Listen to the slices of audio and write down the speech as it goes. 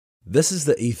This is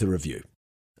the Ether Review,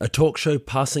 a talk show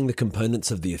passing the components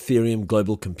of the Ethereum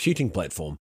global computing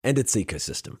platform and its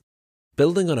ecosystem.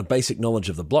 Building on a basic knowledge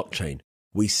of the blockchain,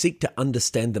 we seek to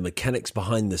understand the mechanics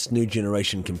behind this new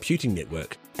generation computing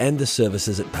network and the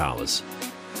services it powers.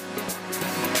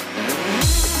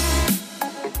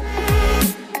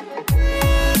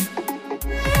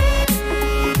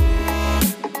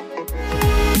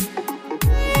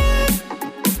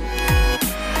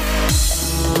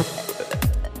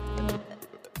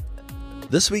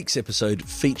 This week's episode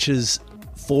features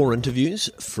 4 interviews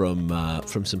from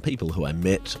some people who I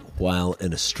met while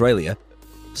in Australia.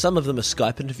 Some of them are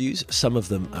Skype interviews, some of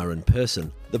them are in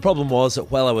person. The problem was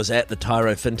that while I was at the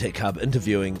Tyro FinTech Hub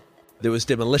interviewing, there was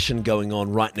demolition going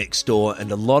on right next door,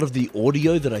 and a lot of the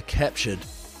audio that I captured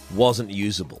wasn't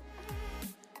usable.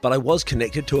 But I was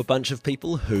connected to a bunch of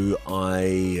people who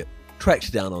I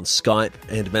tracked down on Skype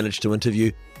and managed to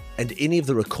interview. And any of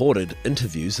the recorded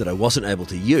interviews that I wasn't able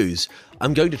to use,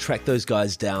 I'm going to track those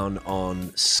guys down on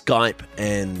Skype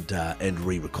and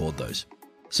re-record those.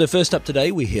 So first up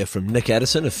today, we hear from Nick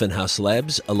Addison of Finhouse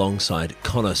Labs alongside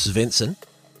Connor Svensson.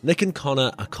 Nick and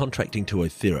Connor are contracting to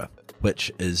Othera,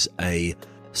 which is a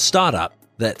startup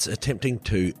that's attempting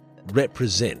to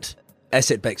represent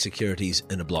asset-backed securities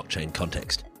in a blockchain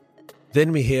context.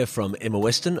 Then we hear from Emma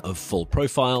Weston of Full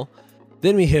Profile.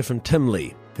 Then we hear from Tim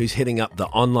Lee, who's heading up the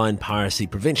online piracy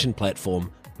prevention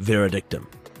platform Veredictum.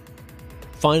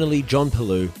 Finally, John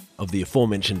Pellew of the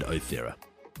aforementioned Othera.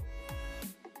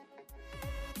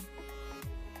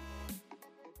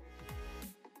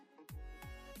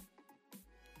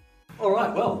 All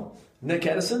right, well, Nick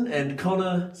Addison and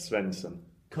Connor Svensson.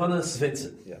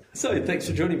 Yeah. So, thanks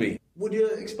for joining me. Would you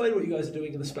explain what you guys are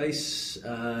doing in the space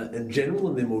in general,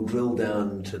 and then we'll drill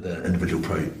down to the individual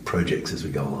projects as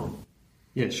we go along?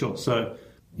 Yeah, sure. So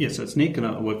it's Nick, and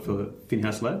I work for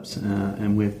Finhouse Labs,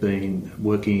 and we've been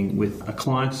working with a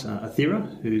client,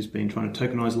 Othera, who's been trying to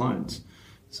tokenise loans.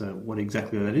 So what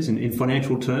exactly that is, in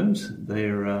financial terms,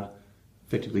 they're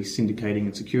effectively syndicating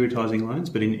and securitising loans,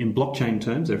 but in blockchain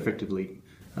terms, they're effectively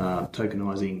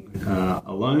tokenising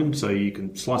a loan, so you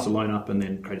can slice a loan up and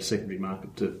then create a secondary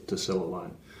market to sell a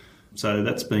loan. So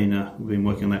that's been we've been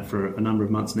working on that for a number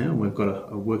of months now, and we've got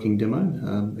a working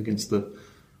demo against the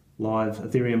live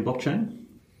Ethereum blockchain.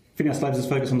 Finhouse Labs is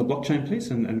focused on the blockchain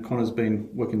piece, and Connor's been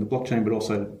working the blockchain, but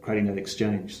also creating that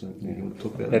exchange. So you want to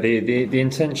talk about that? The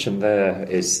intention there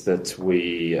is that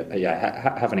we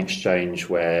have an exchange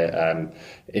where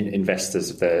investors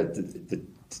of the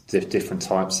different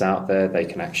types out there, they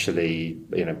can actually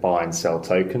buy and sell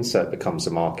tokens. So it becomes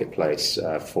a marketplace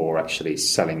for actually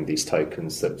selling these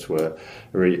tokens that were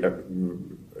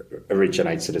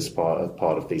originated as part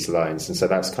of these loans. And so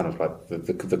that's kind of like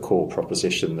the core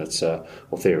proposition that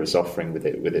Othera is offering with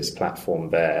its platform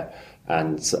there.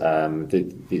 And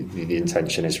the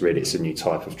intention is really it's a new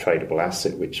type of tradable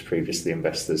asset which previously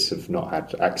investors have not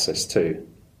had access to.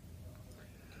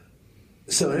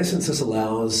 So in essence, this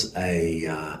allows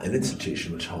an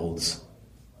institution which holds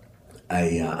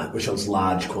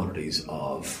large quantities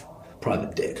of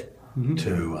private debt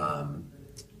to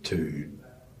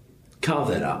carve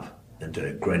that up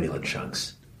into granular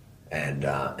chunks and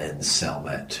sell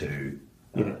that to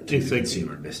the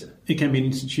consumer investor. It can be an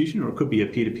institution, or it could be a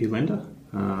peer-to-peer lender.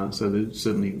 So they're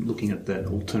certainly looking at that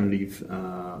alternative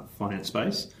finance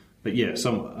space. But yeah,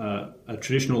 a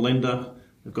traditional lender,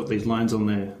 they've got these loans on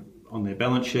their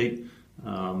balance sheet.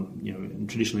 And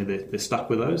traditionally they're stuck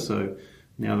with those. So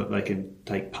now that they can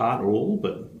take part or all,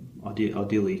 but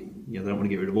ideally, they don't want to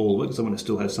get rid of all of it because they want to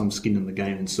still have some skin in the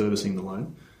game in servicing the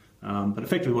loan. But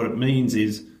effectively what it means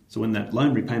is, so when that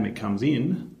loan repayment comes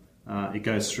in, it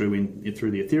goes through the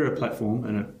Othera platform,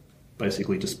 and it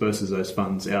basically disperses those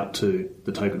funds out to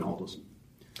the token holders.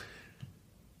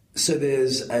 So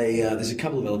there's a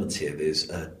couple of elements here. There's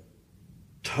a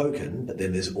token, but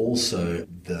then there's also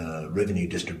the revenue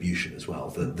distribution as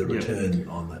well, the return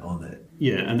on that.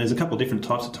 Yeah, and there's a couple of different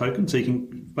types of tokens. So you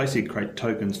can basically create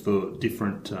tokens for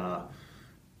different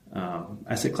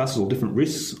asset classes or different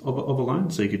risks of a loan.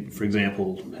 So you could, for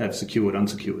example, have secured,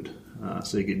 unsecured.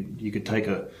 So you could take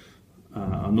a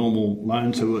normal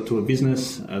loan to a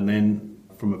business, and then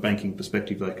from a banking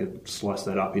perspective, they could slice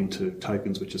that up into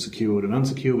tokens which are secured and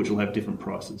unsecured, which will have different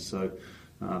prices. So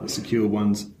the secure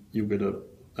ones, you'll get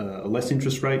a less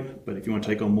interest rate, but if you want to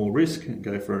take on more risk and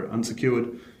go for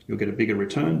unsecured, you'll get a bigger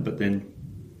return. But then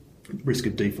risk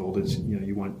of default is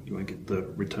you won't get the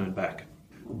return back.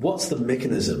 What's the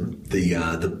mechanism,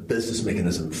 the business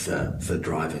mechanism for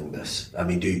driving this? I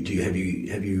mean, have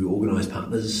you organised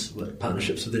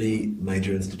partnerships with any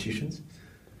major institutions?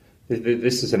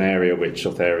 This is an area which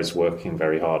Authera is working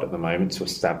very hard at the moment to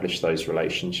establish those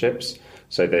relationships.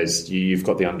 So you've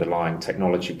got the underlying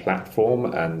technology platform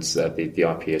and the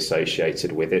IP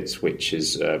associated with it, which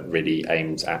is really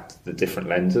aimed at the different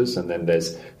lenders, and then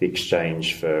there's the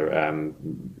exchange for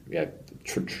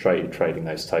trading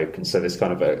those tokens. So there's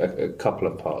kind of a couple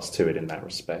of parts to it in that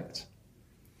respect.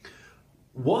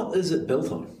 What is it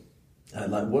built on?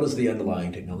 What is the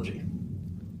underlying technology?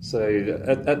 So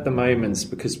at the moment,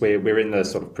 because we're in the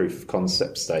sort of proof of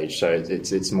concept stage, so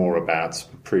it's more about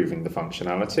proving the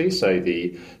functionality. So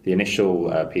the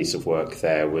initial piece of work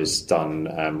there was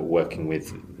done working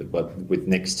with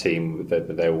Nick's team.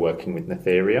 They were working with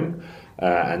Ethereum.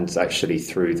 And actually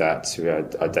through that we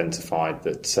identified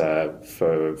that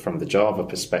from the Java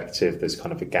perspective, there's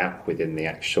kind of a gap within the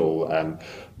actual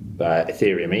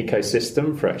Ethereum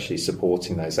ecosystem for actually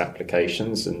supporting those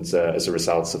applications. And as a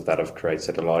result of that, I've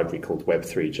created a library called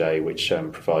Web3J, which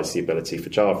provides the ability for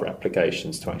Java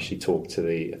applications to actually talk to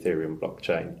the Ethereum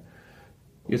blockchain.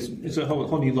 Yes, it's a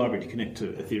whole new library to connect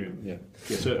to Ethereum. Yeah.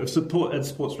 So it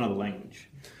supports another language.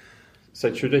 So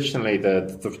traditionally,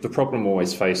 the problem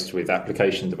always faced with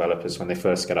application developers when they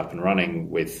first get up and running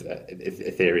with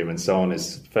Ethereum and so on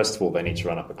is, first of all, they need to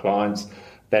run up a client.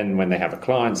 Then when they have a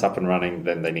client up and running,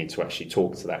 then they need to actually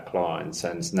talk to that client.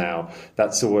 And now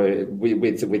that's with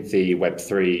the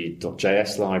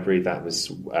Web3.js library, that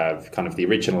was kind of the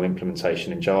original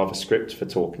implementation in JavaScript for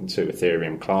talking to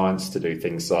Ethereum clients to do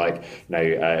things like,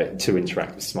 to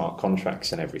interact with smart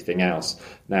contracts and everything else.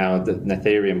 Now,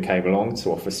 Ethereum came along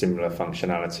to offer similar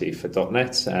functionality for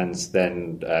 .NET, and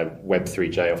then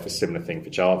Web3J offers similar thing for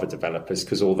Java developers,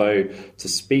 because although to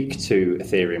speak to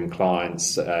Ethereum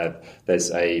clients,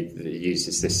 it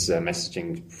uses this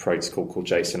messaging protocol called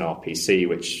JSON RPC,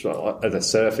 which at the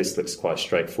surface looks quite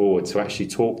straightforward. To actually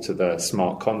talk to the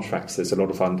smart contracts, there's a lot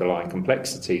of underlying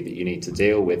complexity that you need to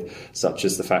deal with, such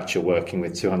as the fact you're working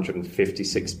with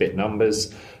 256-bit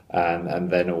numbers,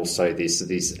 and then also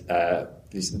the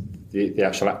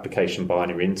actual application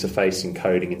binary interface,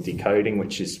 encoding and decoding,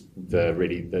 which is the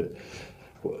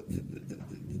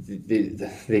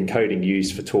encoding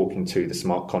used for talking to the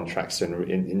smart contracts and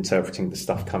interpreting the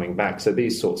stuff coming back. So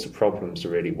these sorts of problems are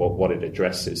really what it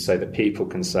addresses, so that people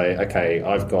can say, okay,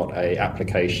 I've got a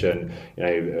application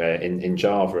in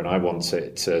Java and I want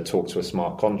it to talk to a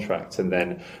smart contract, and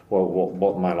then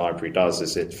what my library does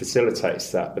is it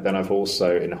facilitates that, but then I've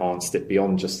also enhanced it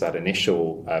beyond just that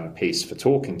initial piece for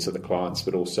talking to the clients,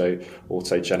 but also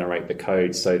auto-generate the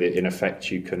code so that in effect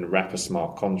you can wrap a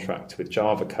smart contract with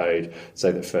Java code,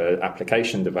 so that for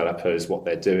application developers, what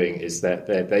they're doing is that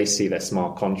they see their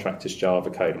smart contract as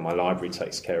Java code, and my library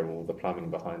takes care of all the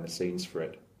plumbing behind the scenes for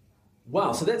it.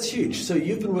 Wow, so that's huge. So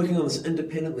you've been working on this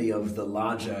independently of the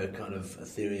larger kind of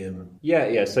Ethereum...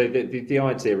 Yeah. So the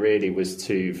idea really was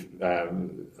to,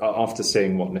 after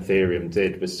seeing what Ethereum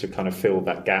did, was to kind of fill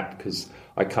that gap, because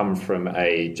I come from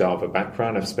a Java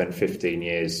background. I've spent 15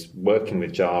 years working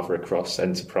with Java across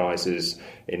enterprises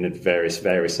in various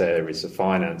areas of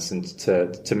finance, and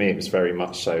to me it was very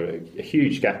much so a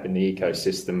huge gap in the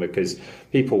ecosystem, because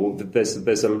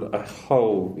there's a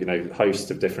whole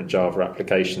host of different Java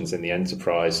applications in the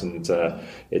enterprise, and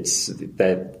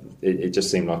it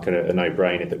just seemed like a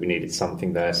no-brainer that we needed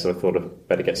something there. So I thought I'd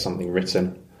better get something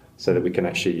written so that we can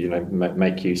actually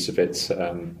make use of it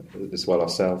as well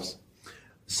ourselves.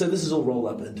 So this is all rolled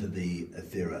up into the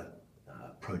Authera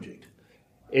project?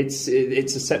 It's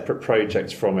a separate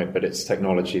project from it, but it's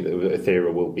technology that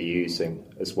Authera will be using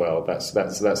as well. That's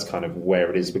kind of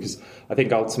where it is, because I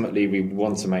think ultimately we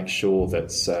want to make sure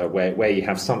that where you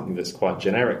have something that's quite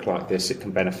generic like this, it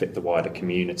can benefit the wider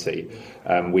community.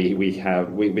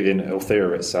 Within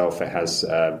Authera itself, it has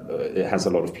a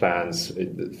lot of plans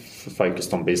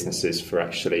focused on businesses for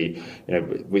actually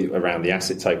around the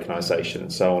asset tokenization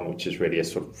and so on, which is really a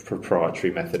sort of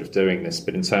proprietary method of doing this.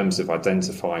 But in terms of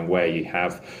identifying where you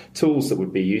have tools that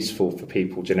would be useful for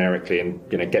people generically, and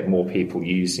get more people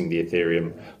using the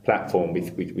Ethereum platform,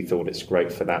 we thought it's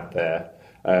great for that there.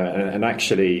 And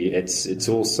actually, it's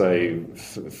also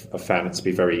I found it to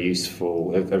be very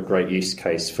useful, a great use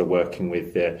case for working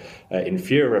with the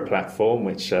Infura platform,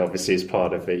 which obviously is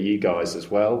part of you guys as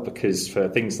well, because for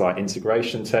things like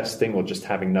integration testing or just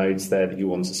having nodes there that you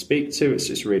want to speak to, it's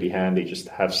just really handy just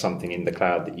to have something in the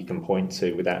cloud that you can point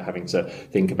to without having to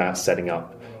think about setting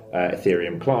up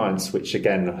Ethereum clients, which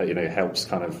again, helps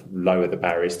kind of lower the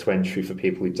barriers to entry for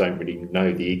people who don't really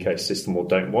know the ecosystem or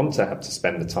don't want to have to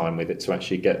spend the time with it to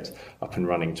actually get up and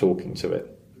running talking to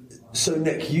it. So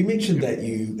Nick, you mentioned that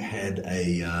you had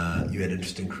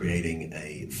interest in creating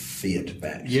a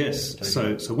fiat-backed. Yes.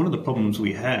 So one of the problems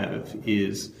we have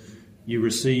is you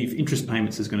receive interest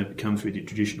payments is going to come through the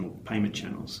traditional payment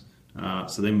channels.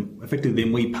 So then effectively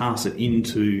we pass it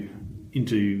into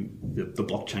the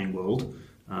blockchain world,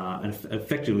 and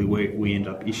effectively we end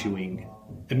up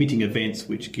emitting events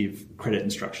which give credit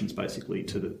instructions basically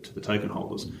to the token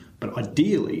holders. But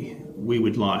ideally, we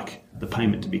would like the fiat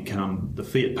payment to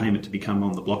become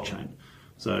on the blockchain.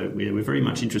 So we're very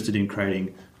much interested in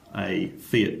creating a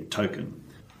fiat token.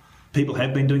 People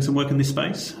have been doing some work in this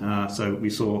space. So we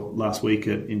saw last week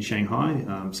in Shanghai,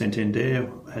 Santander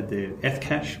had their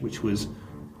Ethcash, which was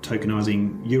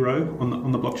tokenizing euro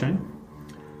on the blockchain.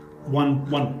 One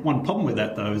problem with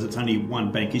that, though, is it's only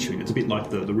one bank issuing. It's a bit like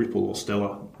the Ripple or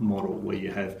Stellar model, where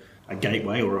you have a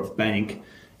gateway or a bank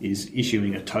is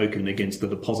issuing a token against the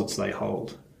deposits they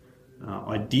hold.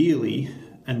 Ideally,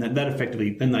 and that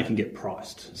effectively, then they can get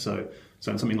priced. So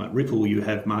in something like Ripple, you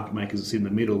have market makers that sit in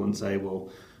the middle and say, well,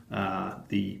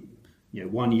 the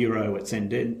 €1 at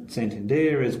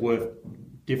Santander is worth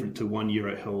different to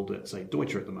 €1 held at, say,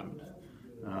 Deutsche at the moment.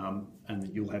 And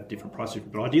you'll have different price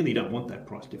difference. But ideally, you don't want that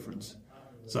price difference.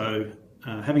 So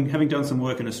having done some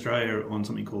work in Australia on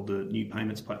something called the New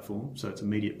Payments Platform, so it's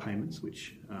immediate payments,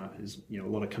 which is a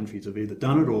lot of countries have either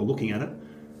done it or looking at it.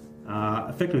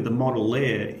 Effectively, the model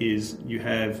there is you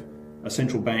have a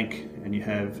central bank and you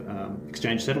have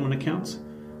exchange settlement accounts.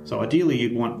 So ideally,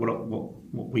 you'd want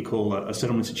what we call a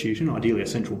settlement institution. Ideally, a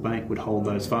central bank would hold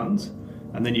those funds.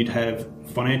 And then you'd have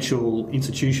financial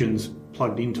institutions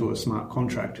plugged into a smart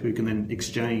contract who can then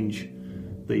exchange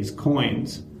these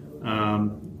coins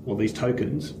or these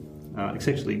tokens,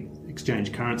 essentially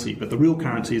exchange currency. But the real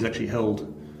currency is actually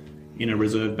held in a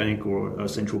reserve bank or a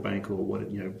central bank or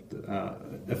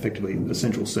effectively a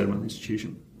central settlement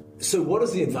institution. So what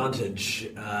is the advantage?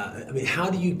 How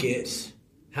do you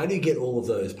get all of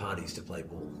those parties to play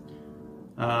ball?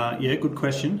 Good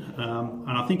question.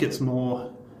 And I think it's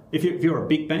more, if you're a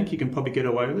big bank, you can probably get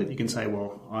away with it. You can say,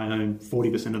 well, I own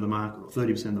 40% of the market or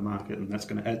 30% of the market, and that's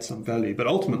going to add some value. But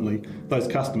ultimately, those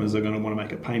customers are going to want to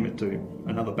make a payment to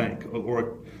another bank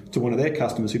or to one of their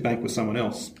customers who bank with someone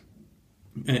else,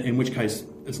 in which case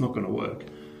it's not going to work.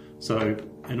 So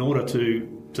in order to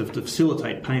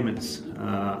facilitate payments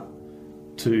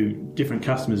to different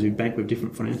customers who bank with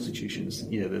different financial institutions,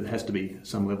 there has to be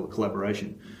some level of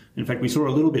collaboration. In fact, we saw a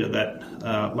little bit of that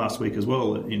last week as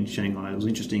well in Shanghai. It was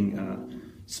interesting.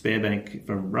 Sberbank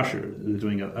from Russia, they're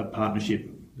doing a partnership.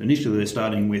 Initially, they're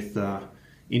starting with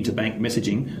interbank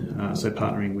messaging, so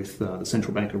partnering with the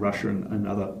Central Bank of Russia and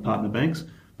other partner banks,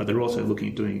 but they're also looking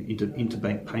at doing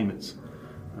interbank payments.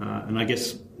 And I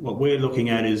guess what we're looking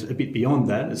at is a bit beyond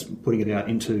that, is putting it out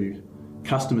into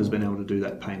customers being able to do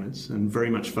that payments, and very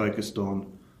much focused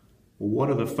on what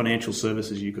are the financial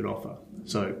services you could offer.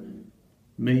 So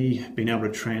me being able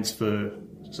to transfer,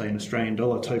 say, an Australian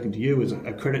dollar token to you is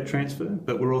a credit transfer,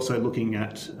 but we're also looking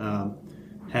at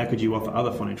how could you offer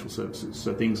other financial services.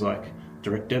 So things like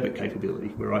direct debit capability,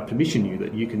 where I permission you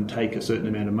that you can take a certain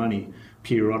amount of money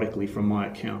periodically from my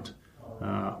account,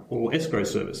 or escrow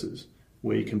services,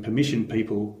 where you can permission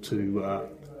people to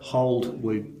hold.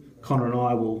 Connor and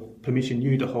I will permission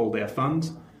you to hold our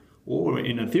funds, or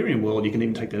in Ethereum world, you can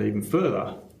even take that even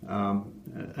further.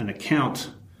 An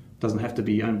account doesn't have to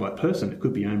be owned by a person; it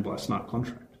could be owned by a smart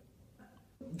contract.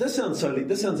 This sounds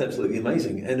absolutely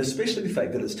amazing, and especially the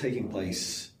fact that it's taking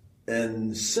place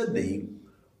in Sydney,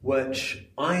 which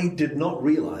I did not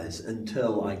realise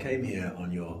until I came here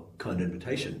on your kind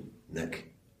invitation,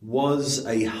 Nick, was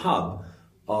a hub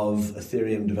of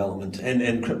Ethereum development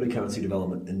and cryptocurrency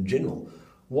development in general.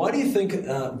 Why do you think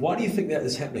that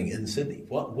is happening in Sydney?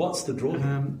 What's the draw?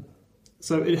 The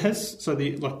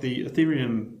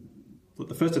Ethereum.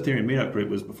 The first Ethereum meetup group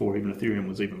was before even Ethereum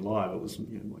was even live. It was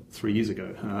 3 years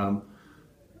ago.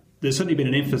 There's certainly been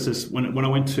an emphasis when I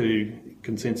went to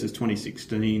Consensus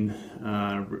 2016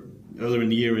 earlier in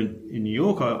the year in New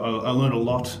York. I learned a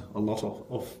lot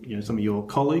of some of your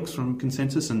colleagues from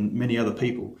Consensus and many other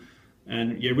people,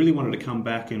 and really wanted to come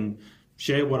back and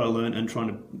share what I learned and trying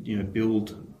to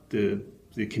build the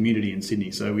community in Sydney.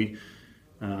 So we.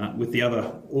 With the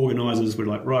other organisers, we're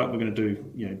like, right, we're going to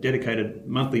do dedicated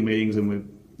monthly meetings, and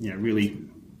we're really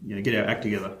get our act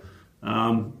together.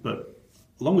 But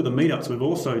along with the meetups, we've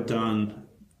also done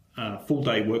full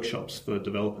day workshops for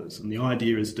developers, and the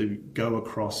idea is to go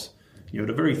across at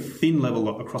a very thin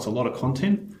level across a lot of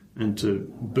content, and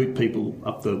to boot people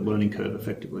up the learning curve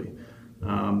effectively.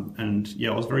 I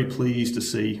was very pleased to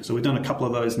see. So we've done a couple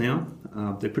of those now.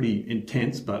 They're pretty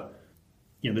intense, but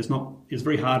it's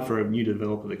very hard for a new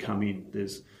developer to come in.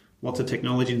 There's lots of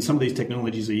technology, and some of these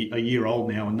technologies are a year old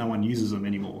now and no one uses them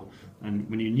anymore. And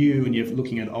when you're new and you're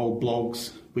looking at old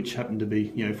blogs, which happen to be,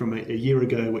 from a year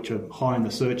ago, which are high in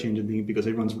the search engine thing because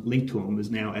everyone's linked to them, is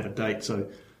now out of date. So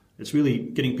it's really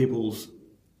getting people's,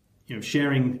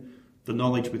 sharing the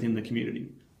knowledge within the community.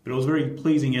 But it was very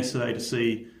pleasing yesterday to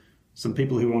see some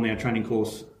people who were on our training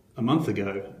course a month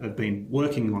ago have been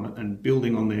working on it and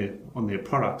building on their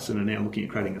products and are now looking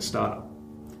at creating a startup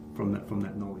from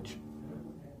that knowledge.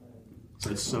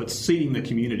 So it's seeding the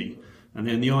community. And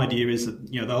then the idea is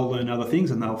that they'll learn other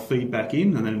things and they'll feed back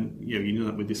in, and then you end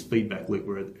up with this feedback loop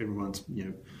where everyone's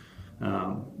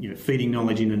feeding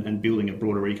knowledge in and building a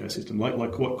broader ecosystem,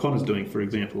 like what Connor's doing, for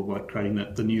example, like creating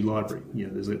the new library.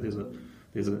 There's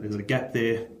a gap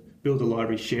there. Build a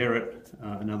library, share it,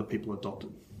 and other people adopt it.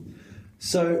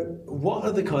 So, what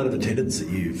are the kind of attendance that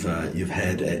you've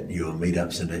had at your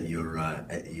meetups and at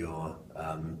your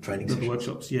training sessions? The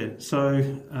workshops, yeah.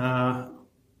 So.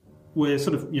 We're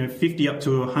sort of 50 up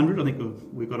to 100. I think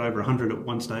we've got over 100 at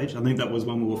one stage. I think that was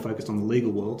when we were focused on the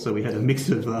legal world, so we had a mix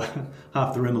of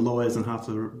half the room of lawyers and half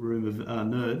the room of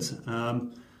nerds.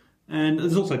 And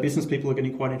there's also business people are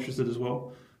getting quite interested as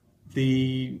well.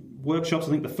 The workshops,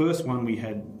 I think the first one we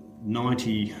had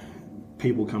 90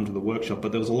 people come to the workshop,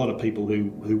 but there was a lot of people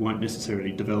who weren't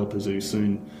necessarily developers who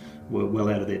soon were well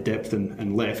out of their depth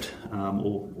and left,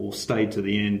 or stayed to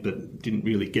the end but didn't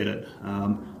really get it.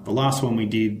 The last one we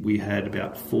did, we had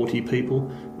about 40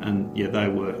 people, and they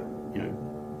were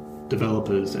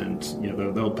developers, and they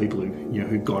were people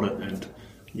who got it, and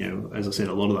as I said,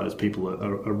 a lot of those people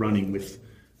are running with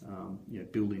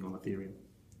building on Ethereum.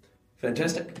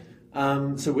 Fantastic.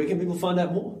 So where can people find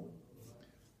out more?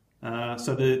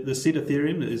 So the Seed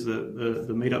Ethereum is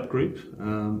the meetup group,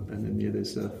 and then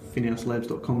there's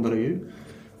finhouselabs.com.au.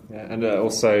 Yeah, and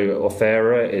also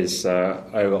Orthera is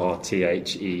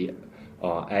orthera.com.au,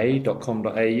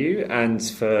 and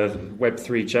for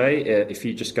Web3J, if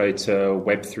you just go to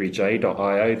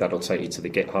web3j.io, that'll take you to the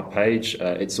GitHub page.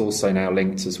 It's also now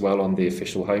linked as well on the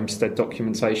official Homestead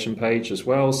documentation page as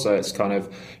well. So it's kind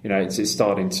of, it's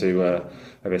starting to,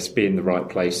 I guess, be in the right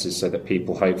places so that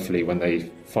people hopefully, when they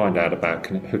find out about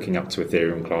hooking up to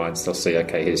Ethereum clients, they'll see,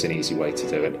 okay, here's an easy way to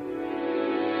do it.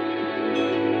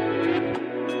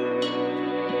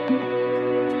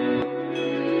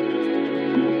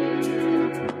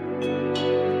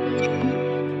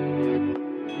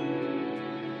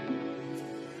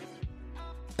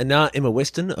 And now Emma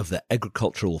Weston of the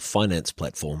agricultural finance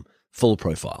platform Full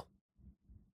Profile.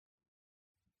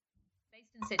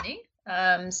 Based in Sydney.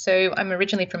 So I'm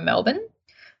originally from Melbourne.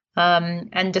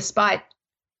 And despite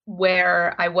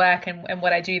where I work and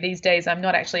what I do these days, I'm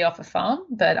not actually off a farm,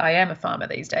 but I am a farmer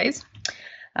these days.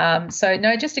 So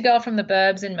no, just a girl from the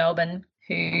burbs in Melbourne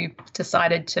who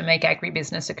decided to make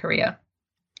agribusiness a career.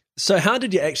 So how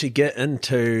did you actually get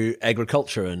into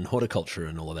agriculture and horticulture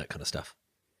and all of that kind of stuff?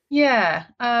 Yeah.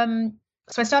 So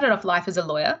I started off life as a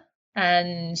lawyer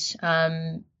and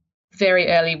very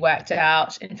early worked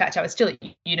out. In fact, I was still at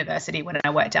university when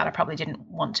I worked out I probably didn't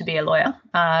want to be a lawyer,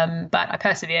 but I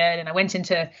persevered and I went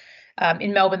into,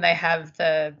 in Melbourne, they have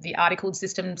the articled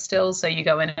system still. So you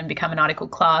go in and become an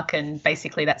articled clerk, and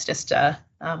basically that's just a,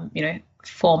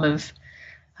 form of,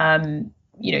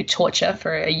 torture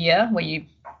for a year where you're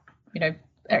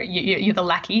the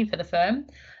lackey for the firm.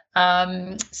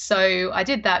 So I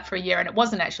did that for a year, and it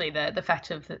wasn't actually the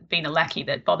fact of being a lackey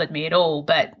that bothered me at all,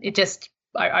 but it just,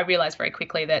 I realized very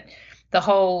quickly that the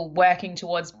whole working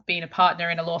towards being a partner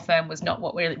in a law firm was not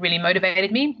what really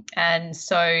motivated me. And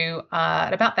so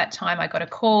at about that time, I got a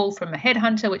call from a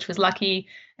headhunter, which was lucky,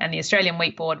 and the Australian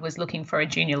Wheat Board was looking for a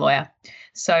junior lawyer.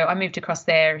 So I moved across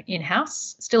there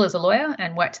in-house, still as a lawyer,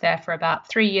 and worked there for about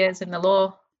 3 years in the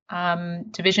law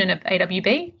division of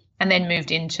AWB, and then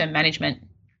moved into management.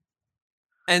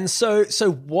 And so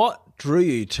what drew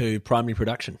you to primary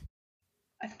production?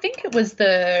 I think it was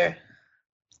the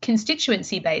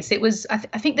constituency base. It was, I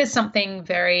think there's something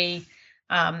very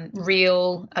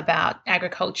real about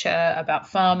agriculture, about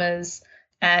farmers,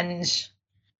 and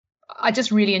I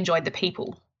just really enjoyed the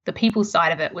people. The people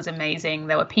side of it was amazing.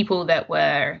 There were people that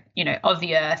were, of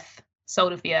the earth,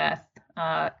 salt of the earth,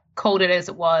 called it as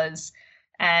it was,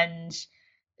 and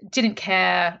didn't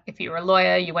care if you were a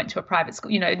lawyer, you went to a private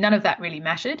school, none of that really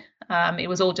mattered. It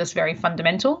was all just very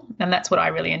fundamental, and that's what I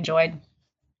really enjoyed.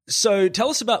 So tell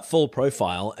us about Full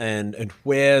Profile and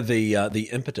where the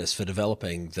impetus for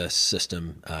developing this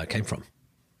system came from.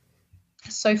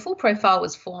 So Full Profile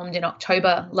was formed in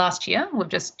October last year. We've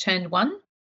just turned one.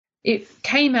 It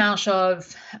came out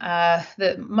of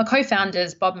my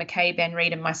co-founders, Bob McKay, Ben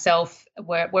Reed, and myself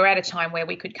were at a time where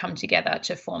we could come together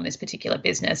to form this particular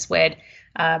business. We'd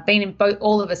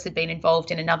all of us had been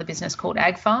involved in another business called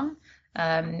AgFarm,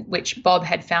 which Bob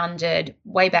had founded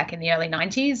way back in the early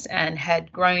 90s and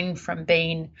had grown from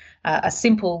being a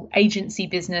simple agency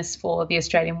business for the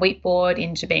Australian Wheat Board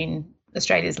into being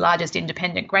Australia's largest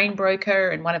independent grain broker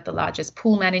and one of the largest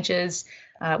pool managers,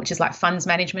 which is like funds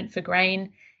management for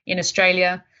grain in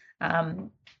Australia, a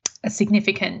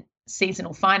significant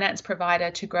seasonal finance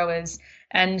provider to growers.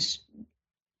 And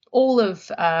all of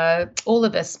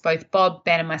us, both Bob,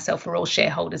 Ben, and myself, were all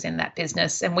shareholders in that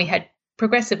business. And we had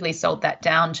progressively sold that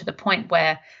down to the point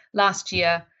where last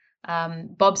year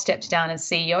Bob stepped down as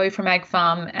CEO from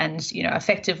AgFarm, and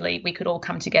effectively we could all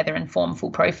come together and form Full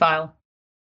Profile.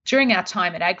 During our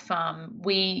time at AgFarm,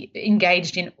 we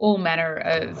engaged in all manner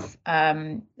of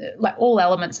all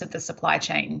elements of the supply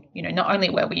chain. Not only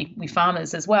were we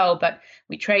farmers as well, but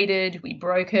we traded, we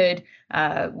brokered,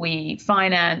 we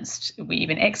financed, we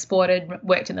even exported,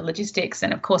 worked in the logistics,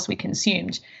 and of course we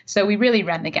consumed. So we really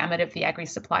ran the gamut of the agri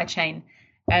supply chain.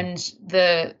 And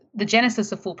the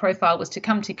genesis of Full Profile was to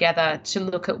come together to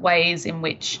look at ways in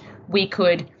which we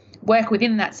could work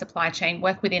within that supply chain,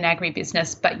 work within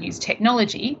agribusiness, but use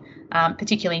technology,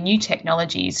 particularly new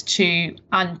technologies, to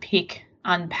unpick,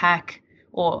 unpack,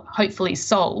 or hopefully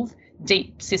solve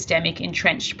deep systemic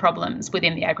entrenched problems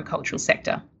within the agricultural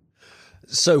sector.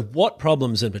 So what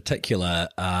problems in particular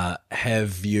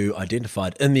have you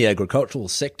identified in the agricultural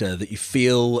sector that you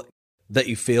feel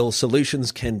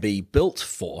solutions can be built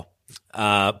for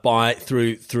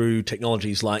through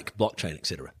technologies like blockchain, et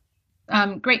cetera?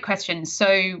 Great question.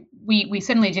 So we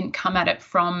certainly didn't come at it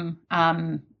from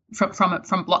blockchain.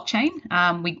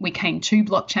 We came to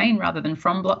blockchain rather than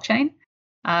from blockchain.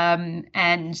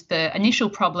 And the initial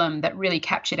problem that really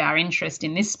captured our interest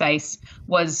in this space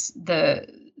was the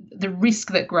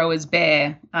risk that growers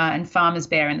bear and farmers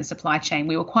bear in the supply chain.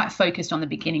 We were quite focused on the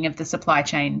beginning of the supply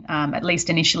chain, at least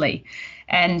initially.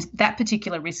 And that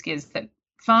particular risk is that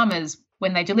farmers,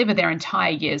 when they deliver their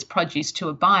entire year's produce to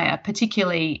a buyer,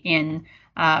 particularly in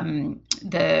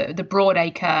the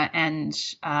broadacre and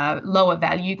lower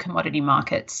value commodity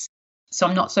markets, so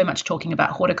I'm not so much talking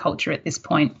about horticulture at this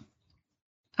point,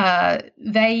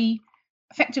 they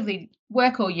effectively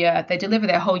work all year, they deliver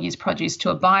their whole year's produce to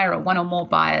a buyer or one or more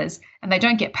buyers, and they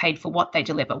don't get paid for what they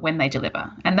deliver when they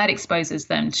deliver. And that exposes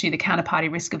them to the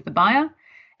counterparty risk of the buyer.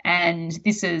 And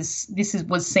this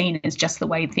was seen as just the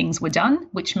way things were done,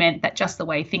 which meant that just the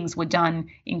way things were done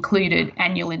included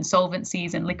annual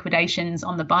insolvencies and liquidations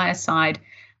on the buyer side,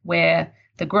 where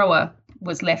the grower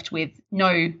was left with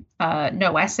no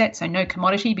assets, so no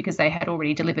commodity, because they had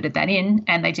already delivered that in,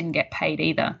 and they didn't get paid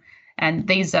either. And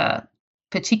these are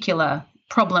particular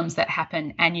problems that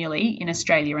happen annually in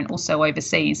Australia and also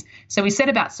overseas. So we set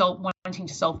about wanting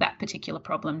to solve that particular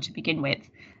problem to begin with,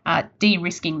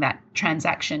 de-risking that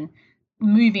transaction,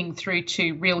 moving through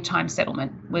to real-time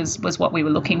settlement was what we were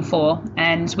looking for.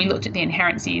 And we looked at the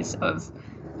inherencies of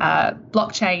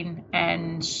blockchain,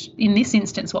 and in this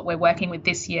instance, what we're working with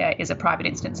this year is a private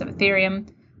instance of Ethereum.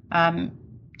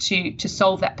 To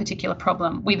solve that particular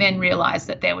problem, we then realized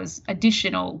that there was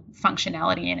additional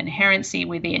functionality and inherency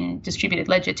within distributed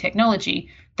ledger technology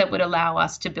that would allow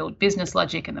us to build business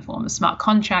logic in the form of smart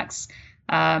contracts.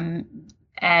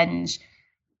 And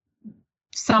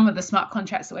some of the smart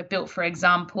contracts that were built, for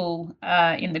example,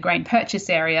 in the grain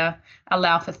purchase area,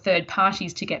 allow for third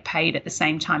parties to get paid at the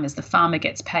same time as the farmer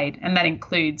gets paid. And that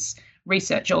includes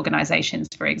research organizations,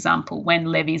 for example. When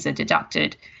levies are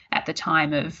deducted at the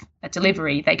time of a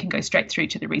delivery, they can go straight through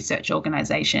to the research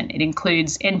organization. It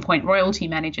includes endpoint royalty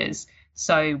managers.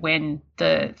 So when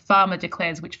the farmer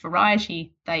declares which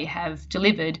variety they have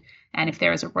delivered, and if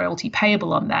there is a royalty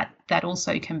payable on that, that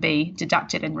also can be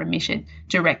deducted and remitted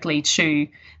directly to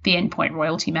the endpoint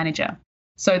royalty manager.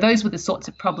 So those were the sorts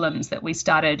of problems that we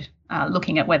started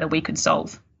looking at whether we could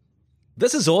solve.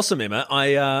 This is awesome, Emma.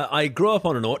 I grew up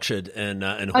on an orchard in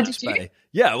Hawke's Bay.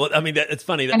 Yeah, well, I mean, it's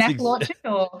funny. That's an apple orchard?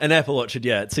 Or? An apple orchard,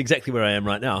 yeah. It's exactly where I am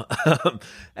right now,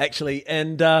 actually.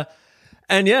 And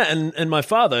my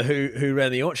father, who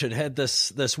ran the orchard, had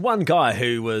this one guy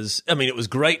who was, I mean, it was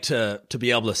great to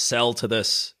be able to sell to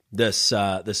this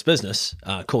business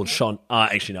called Sean.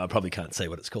 Actually, no, I probably can't say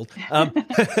what it's called.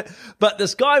 But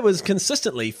this guy was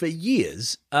consistently for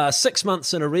years 6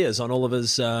 months in arrears on all of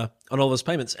his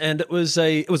payments, and it was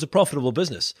a profitable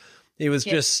business. He was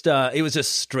just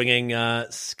stringing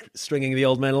the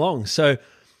old man along. So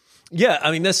Yeah,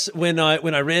 I mean, this when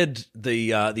I read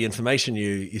the information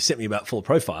you sent me about Full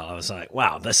Profile, I was like,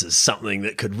 wow, this is something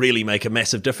that could really make a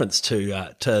massive difference to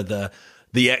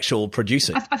the actual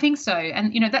producing. I think so,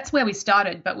 and that's where we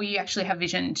started, but we actually have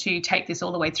vision to take this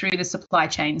all the way through the supply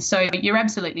chain. So you're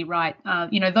absolutely right.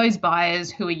 Those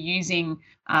buyers who are using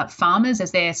farmers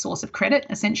as their source of credit,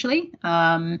 essentially.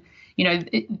 The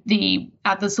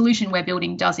solution we're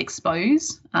building does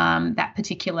expose that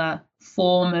particular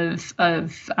form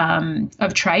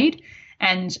of trade,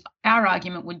 and our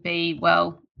argument would be,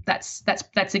 well, that's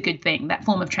a good thing. That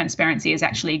form of transparency is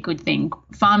actually a good thing.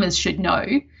 Farmers should know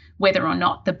whether or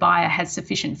not the buyer has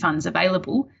sufficient funds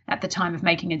available at the time of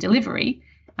making a delivery,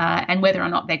 and whether or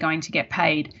not they're going to get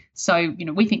paid. So,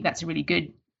 we think that's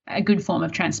a good form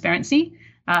of transparency.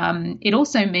 It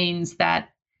also means that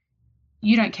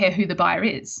you don't care who the buyer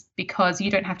is, because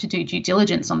you don't have to do due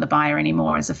diligence on the buyer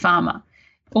anymore as a farmer.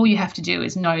 All you have to do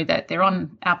is know that they're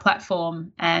on our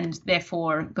platform, and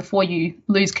therefore, before you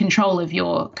lose control of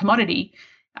your commodity,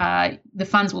 the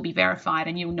funds will be verified,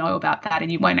 and you'll know about that,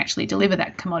 and you won't actually deliver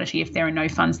that commodity if there are no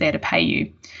funds there to pay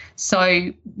you.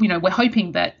 So, we're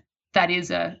hoping that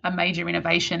is a major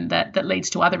innovation that leads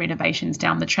to other innovations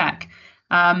down the track.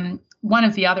 One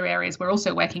of the other areas we're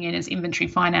also working in is inventory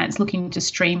finance, looking to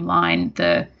streamline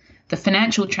the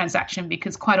financial transaction,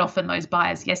 because quite often those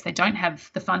buyers, yes, they don't have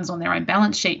the funds on their own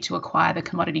balance sheet to acquire the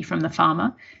commodity from the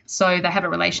farmer. So they have a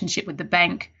relationship with the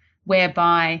bank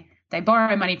whereby they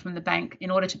borrow money from the bank in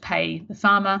order to pay the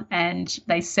farmer, and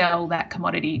they sell that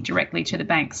commodity directly to the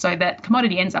bank. So that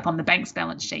commodity ends up on the bank's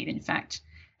balance sheet, in fact.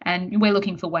 And we're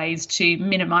looking for ways to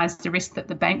minimise the risk that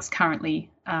the banks currently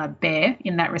bear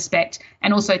in that respect,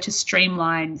 and also to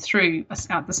streamline through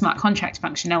the smart contract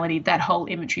functionality that whole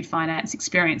inventory finance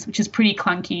experience, which is pretty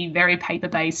clunky, very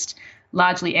paper-based,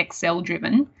 largely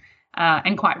Excel-driven,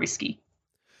 and quite risky.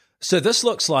 So this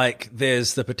looks like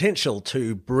there's the potential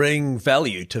to bring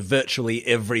value to virtually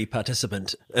every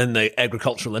participant in the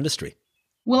agricultural industry.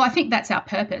 Well, I think that's our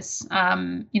purpose.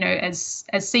 As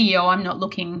CEO, I'm not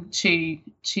looking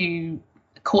to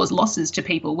cause losses to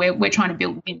people. We're trying to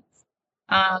build wins.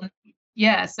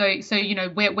 So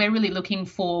we're really looking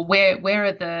for where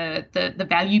are the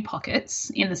value pockets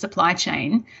in the supply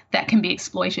chain that can be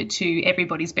exploited to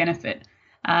everybody's benefit.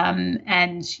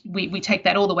 And we take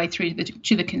that all the way through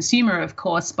to the consumer, of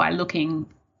course, by looking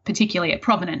particularly at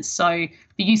provenance. So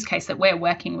the use case that we're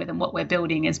working with and what we're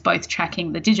building is both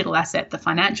tracking the digital asset, the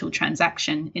financial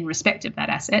transaction in respect of that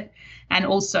asset, and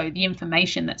also the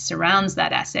information that surrounds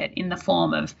that asset in the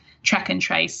form of track and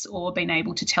trace, or being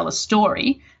able to tell a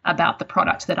story about the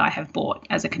product that I have bought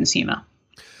as a consumer.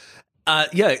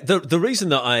 The reason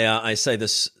that I say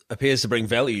this appears to bring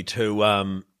value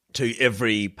to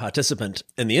every participant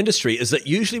in the industry is that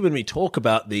usually when we talk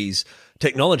about these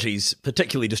technologies,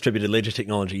 particularly distributed ledger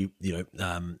technology,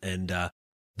 and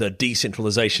the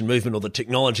decentralization movement, or the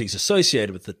technologies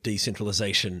associated with the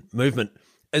decentralization movement,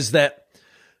 is that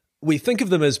we think of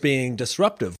them as being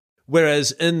disruptive.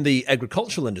 Whereas in the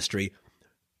agricultural industry,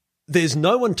 there's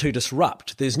no one to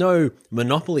disrupt. There's no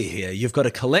monopoly here. You've got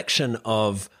a collection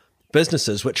of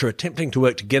businesses which are attempting to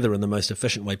work together in the most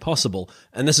efficient way possible,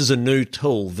 and this is a new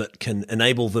tool that can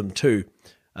enable them to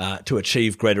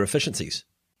achieve greater efficiencies.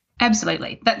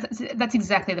 Absolutely. That's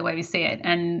exactly the way we see it.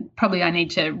 And probably I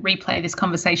need to replay this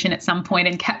conversation at some point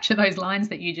and capture those lines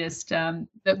that you just, the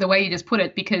way you just put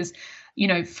it, because,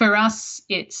 for us,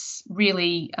 it's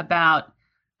really about,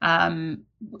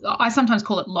 I sometimes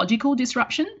call it logical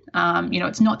disruption.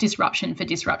 It's not disruption for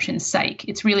disruption's sake.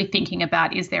 It's really thinking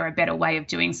about, is there a better way of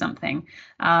doing something?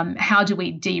 How do we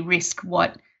de-risk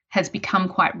what has become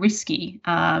quite risky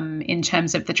in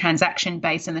terms of the transaction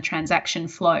base and the transaction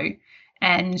flow?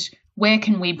 And where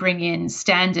can we bring in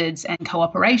standards and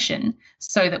cooperation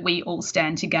so that we all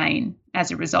stand to gain as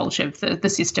a result of the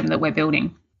system that we're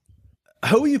building?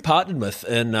 Who are you partnered with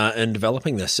in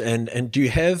developing this? And do you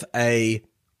have a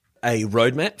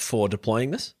roadmap for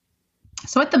deploying this?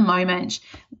 So at the moment,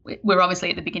 we're obviously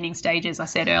at the beginning stages. I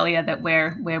said earlier that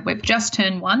we've just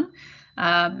turned one.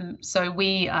 So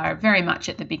we are very much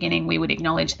at the beginning. We would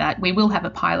acknowledge that. We will have a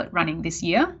pilot running this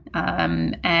year,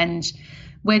 and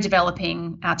we're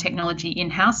developing our technology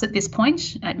in-house at this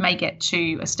point. It may get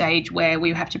to a stage where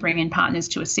we have to bring in partners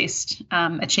to assist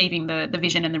achieving the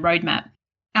vision and the roadmap.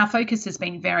 Our focus has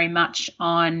been very much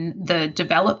on the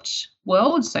developed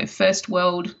world, so first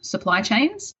world supply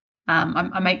chains.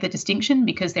 I make the distinction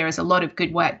because there is a lot of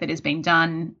good work that has been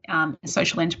done in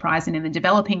social enterprise and in the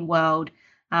developing world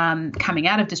coming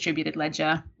out of distributed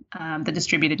ledger, the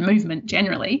distributed movement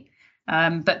generally.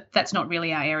 But that's not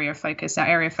really our area of focus. Our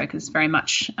area of focus is very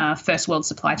much first world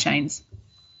supply chains.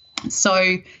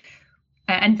 So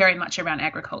and very much around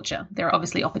agriculture. There are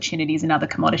obviously opportunities in other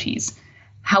commodities.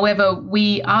 However,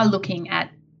 we are looking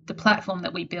at the platform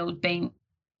that we build being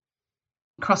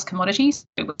cross commodities.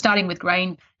 So we're starting with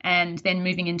grain and then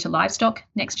moving into livestock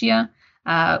next year.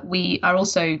 We are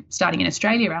also starting in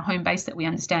Australia, our home base that we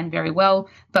understand very well,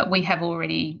 but we have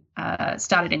already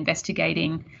started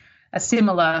investigating a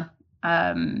similar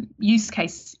use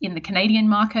case in the Canadian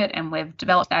market, and we've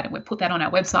developed that and we've put that on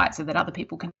our website so that other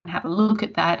people can have a look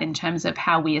at that in terms of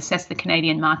how we assess the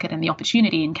Canadian market and the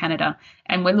opportunity in Canada.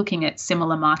 And we're looking at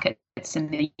similar markets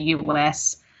in the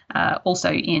US,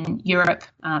 also in Europe,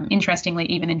 interestingly,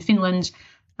 even in Finland.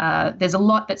 There's a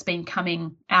lot that's been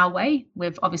coming our way.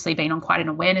 We've obviously been on quite an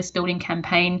awareness building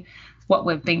campaign. What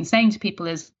we've been saying to people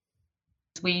is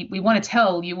we want to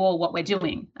tell you all what we're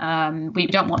doing. We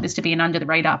don't want this to be an under the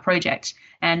radar project.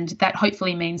 And that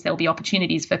hopefully means there'll be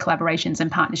opportunities for collaborations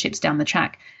and partnerships down the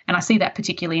track. And I see that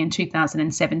particularly in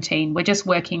 2017. We're just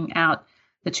working out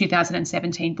the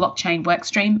 2017 blockchain work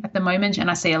stream at the moment. And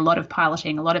I see a lot of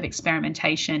piloting, a lot of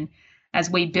experimentation as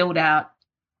we build out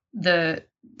the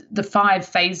 5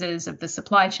 phases of the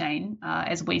supply chain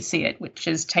as we see it, which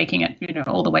is taking it,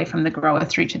 all the way from the grower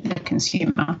through to the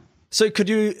consumer. So could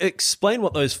you explain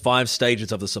what those 5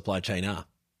 stages of the supply chain are?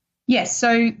 Yes.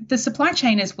 So the supply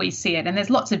chain as we see it, and there's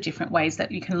lots of different ways that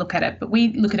you can look at it, but we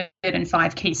look at it in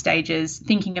 5 key stages,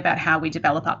 thinking about how we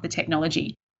develop up the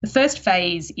technology. The first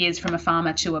phase is from a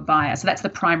farmer to a buyer. So that's the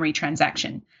primary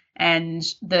transaction. And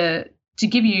to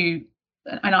give you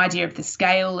an idea of the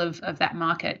scale of that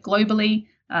market globally,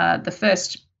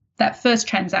 that first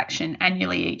transaction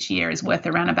annually each year is worth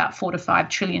around about $4 to $5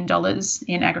 trillion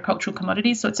in agricultural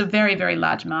commodities. So it's a very, very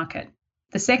large market.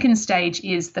 The second stage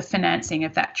is the financing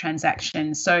of that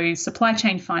transaction. So supply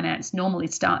chain finance normally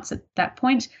starts at that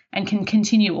point and can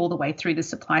continue all the way through the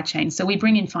supply chain. So we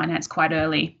bring in finance quite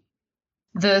early.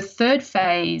 The third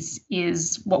phase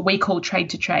is what we call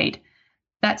trade to trade.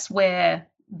 That's where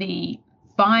the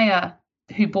buyer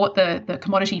who bought the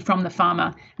commodity from the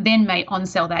farmer then may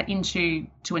on-sell that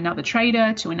to another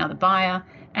trader, to another buyer.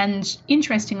 And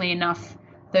interestingly enough,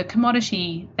 the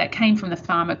commodity that came from the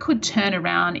farmer could turn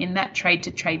around in that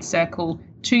trade-to-trade circle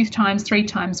 2 times, 3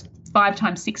 times, 5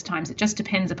 times, 6 times. It just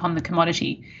depends upon the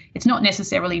commodity. It's not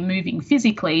necessarily moving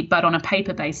physically, but on a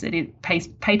paper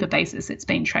basis, it's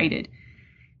been traded.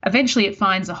 Eventually, it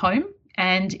finds a home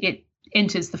and it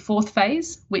enters the 4th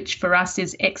phase, which for us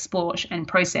is export and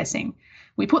processing.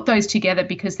 We put those together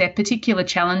because they're particular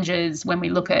challenges when we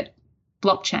look at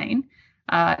blockchain.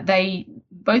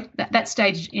 That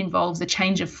stage involves a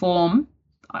change of form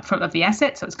of the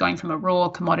asset. So it's going from a raw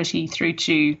commodity through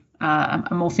to a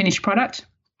more finished product,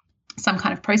 some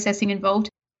kind of processing involved,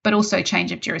 but also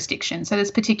change of jurisdiction. So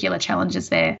there's particular challenges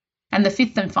there. And the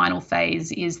 5th and final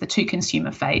phase is the to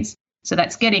consumer phase. So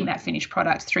that's getting that finished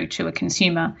product through to a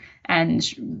consumer. And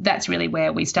that's really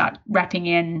where we start wrapping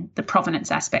in the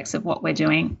provenance aspects of what we're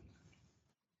doing.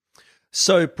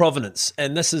 So provenance,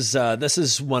 and this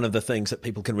is one of the things that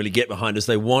people can really get behind, is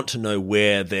they want to know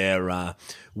where the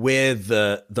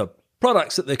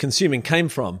products that they're consuming came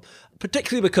from,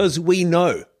 particularly because we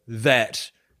know that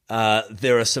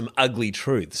there are some ugly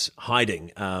truths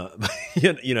hiding,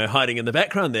 hiding in the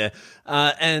background there,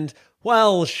 and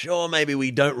well, sure, maybe we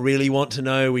don't really want to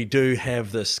know. We do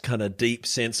have this kind of deep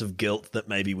sense of guilt that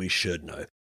maybe we should know.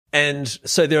 And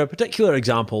so there are particular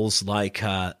examples like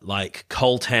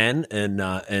coltan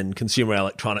in consumer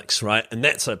electronics, right? And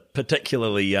that's a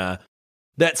particularly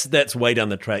that's way down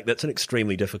the track. That's an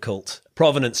extremely difficult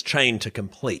provenance chain to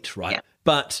complete, right? Yeah.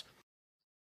 But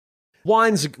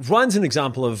wine's an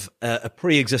example of a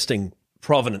pre-existing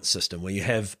provenance system where you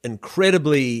have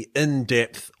incredibly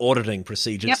in-depth auditing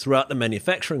procedures throughout the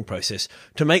manufacturing process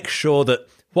to make sure that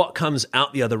what comes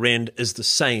out the other end is the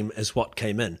same as what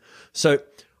came in. So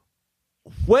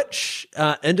which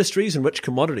industries and which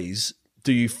commodities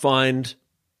do you find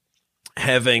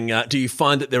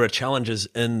that there are challenges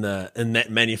in that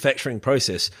manufacturing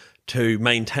process to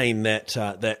maintain that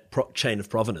chain of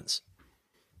provenance?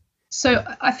 So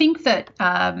I think that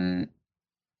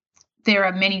there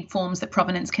are many forms that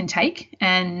provenance can take,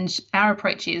 and our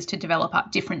approach is to develop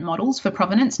up different models for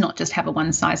provenance, not just have a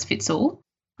one-size-fits-all.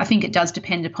 I think it does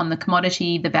depend upon the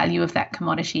commodity, the value of that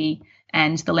commodity,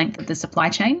 and the length of the supply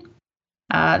chain.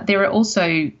 There are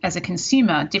also, as a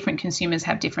consumer, different consumers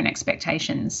have different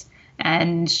expectations,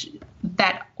 and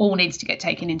that all needs to get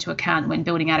taken into account when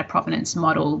building out a provenance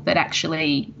model that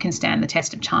actually can stand the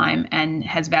test of time and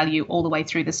has value all the way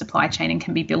through the supply chain and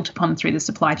can be built upon through the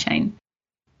supply chain.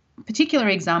 Particular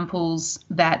examples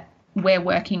that we are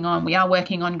working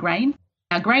on grain.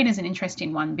 Now, grain is an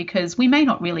interesting one because we may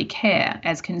not really care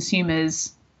as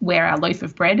consumers where our loaf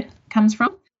of bread comes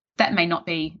from. That may not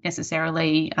be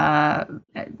necessarily, top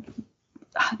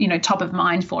of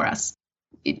mind for us.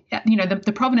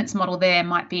 The provenance model there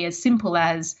might be as simple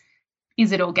as,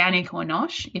 is it organic or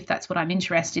not, if that's what I'm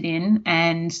interested in,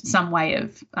 and some way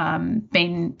of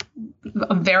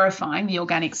verifying the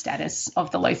organic status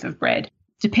of the loaf of bread.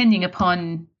 Depending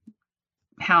upon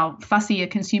how fussy a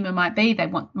consumer might be, they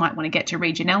might want to get to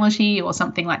regionality or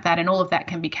something like that, and all of that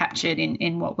can be captured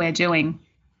in what we're doing.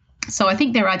 So I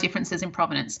think there are differences in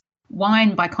provenance.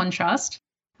 Wine, by contrast,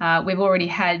 we've already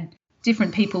had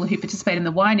different people who participate in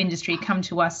the wine industry come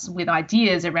to us with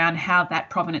ideas around how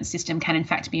that provenance system can in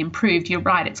fact be improved. You're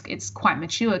right, it's quite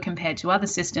mature compared to other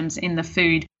systems in the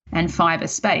food and fibre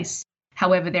space.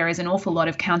 However, there is an awful lot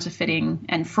of counterfeiting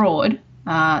and fraud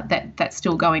that's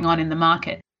still going on in the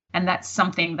market. And that's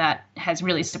something that has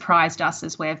really surprised us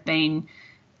as we've been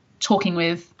talking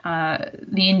with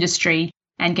the industry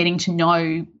and getting to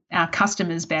know our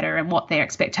customers better and what their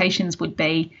expectations would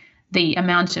be. The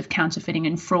amount of counterfeiting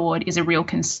and fraud is a real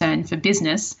concern for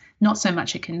business, not so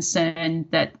much a concern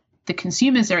that the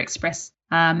consumers are expressing.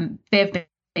 They've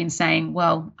been saying,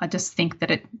 well, I just think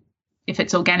that if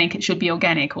it's organic, it should be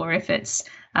organic, or if it's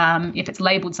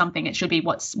labelled something, it should be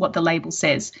what the label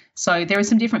says. So there are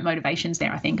some different motivations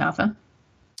there, I think, Arthur.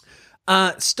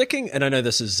 Sticking, and I know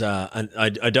this is, I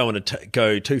don't want to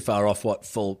go too far off what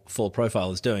Full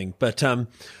Profile is doing, but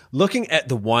looking at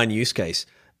the wine use case,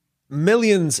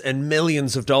 millions and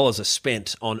millions of dollars are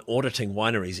spent on auditing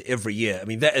wineries every year. I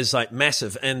mean, that is like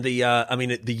massive. And the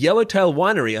Yellowtail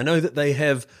Winery, I know that they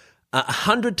have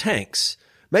 100 tanks,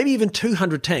 maybe even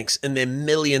 200 tanks in their 1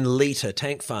 million litre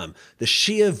tank farm. The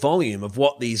sheer volume of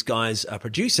what these guys are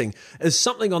producing is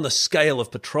something on the scale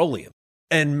of petroleum.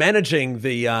 And managing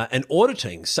and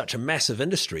auditing such a massive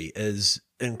industry is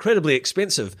incredibly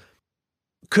expensive.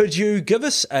 Could you give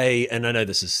us and I know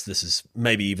this is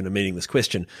maybe even a meaningless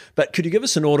question, but could you give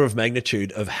us an order of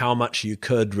magnitude of how much you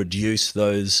could reduce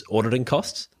those auditing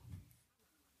costs?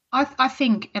 I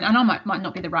think, and I might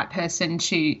not be the right person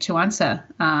to answer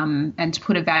and to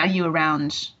put a value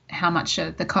around how much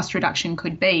the cost reduction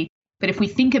could be. But if we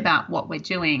think about what we're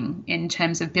doing in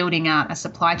terms of building out a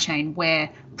supply chain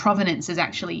where provenance is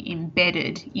actually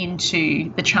embedded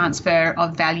into the transfer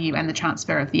of value and the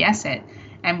transfer of the asset,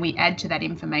 and we add to that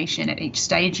information at each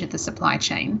stage of the supply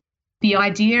chain, the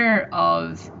idea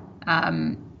of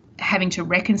having to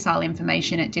reconcile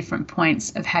information at different points,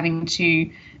 of having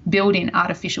to build in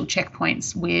artificial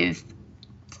checkpoints with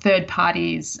third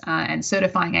parties and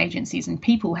certifying agencies and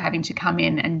people having to come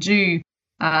in and do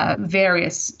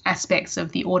various aspects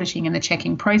of the auditing and the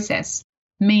checking process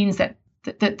means that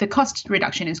the cost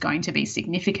reduction is going to be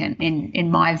significant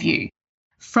in my view.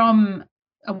 From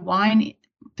a wine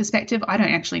perspective, I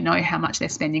don't actually know how much they're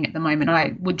spending at the moment.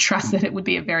 I would trust that it would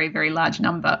be a very, very large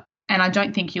number. And I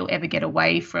don't think you'll ever get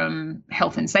away from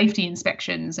health and safety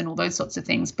inspections and all those sorts of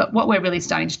things. But what we're really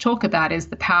starting to talk about is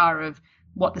the power of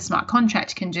what the smart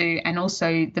contract can do, and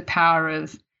also the power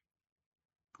of,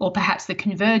 or perhaps the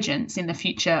convergence in the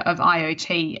future of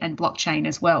IoT and blockchain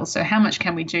as well. So how much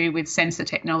can we do with sensor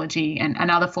technology and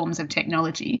other forms of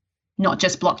technology, not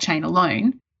just blockchain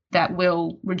alone, that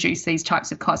will reduce these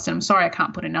types of costs? And I'm sorry I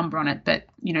can't put a number on it, but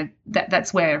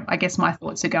that's where I guess my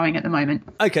thoughts are going at the moment.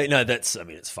 Okay, no, it's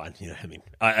fine.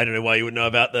 I don't know why you would know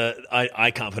about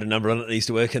I can't put a number on it. I used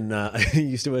to work in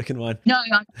wine. No,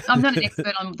 I'm not an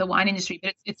expert on the wine industry,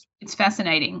 but it's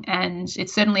fascinating, and it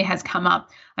certainly has come up.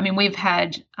 I mean, we've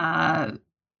had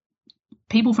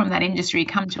people from that industry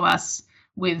come to us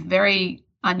with very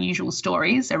unusual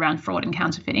stories around fraud and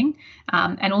counterfeiting,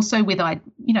 and also with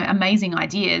amazing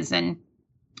ideas. And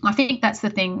I think that's the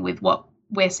thing with what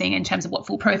we're seeing in terms of what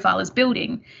Full Profile is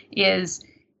building, is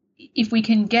if we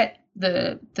can get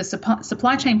the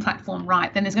supply chain platform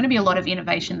right, then there's going to be a lot of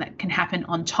innovation that can happen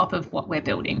on top of what we're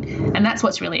building. And that's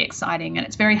what's really exciting. And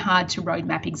it's very hard to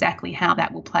roadmap exactly how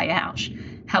that will play out.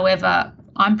 However,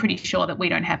 I'm pretty sure that we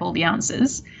don't have all the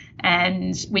answers,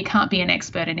 and we can't be an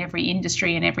expert in every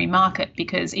industry and every market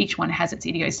because each one has its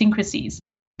idiosyncrasies.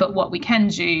 But what we can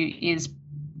do is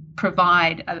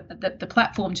provide the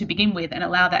platform to begin with and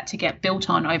allow that to get built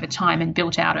on over time and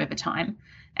built out over time.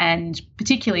 And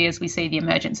particularly as we see the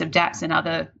emergence of dApps and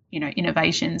other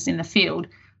innovations in the field,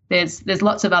 there's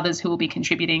lots of others who will be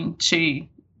contributing to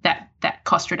that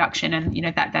cost reduction and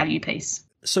that value piece.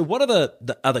 So what are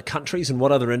the other countries and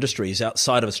what other industries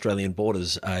outside of Australian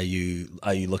borders are you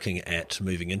looking at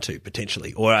moving into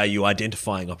potentially, or are you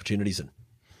identifying opportunities in?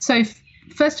 So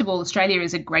First of all, Australia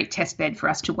is a great test bed for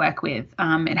us to work with.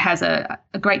 It has a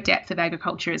great depth of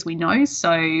agriculture, as we know,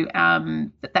 so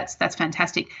that's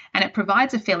fantastic. And it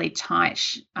provides a fairly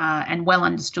tight and well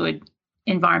understood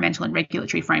environmental and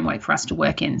regulatory framework for us to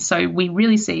work in. So we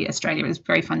really see Australia as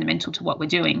very fundamental to what we're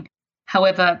doing.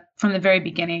 However, from the very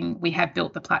beginning, we have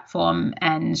built the platform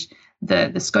and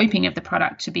the scoping of the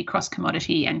product to be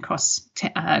cross-commodity and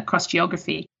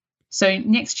cross-geography. So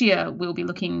next year, we'll be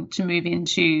looking to move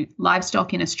into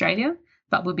livestock in Australia,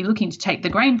 but we'll be looking to take the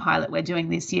grain pilot we're doing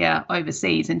this year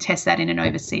overseas and test that in an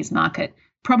overseas market,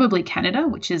 probably Canada,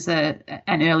 which is an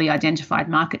early identified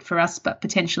market for us, but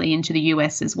potentially into the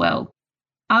US as well.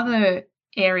 Other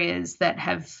areas that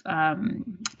have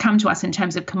come to us in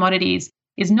terms of commodities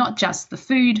is not just the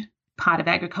food part of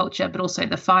agriculture, but also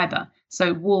the fibre.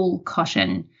 So wool,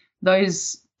 cotton,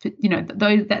 those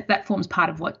that forms part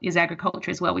of what is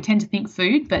agriculture as well. We tend to think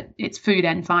food, but it's food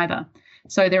and fibre.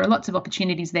 So there are lots of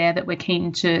opportunities there that we're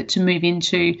keen to move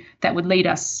into that would lead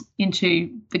us into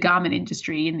the garment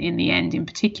industry in the end in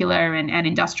particular and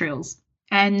industrials.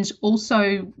 And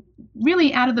also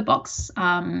really out of the box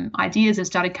ideas have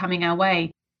started coming our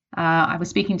way. I was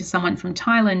speaking to someone from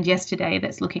Thailand yesterday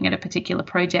that's looking at a particular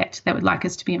project that would like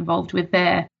us to be involved with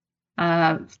there.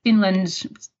 Finland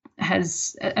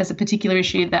has as a particular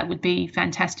issue that would be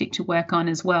fantastic to work on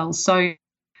as well. So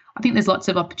I think there's lots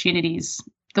of opportunities.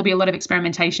 There'll be a lot of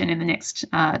experimentation in the next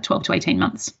 12 to 18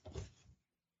 months.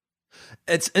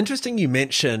 It's interesting you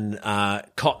mention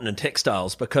cotton and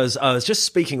textiles, because I was just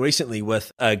speaking recently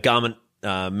with a garment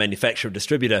manufacturer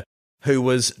distributor who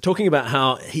was talking about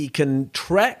how he can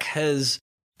track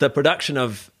the production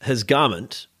of his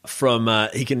garment from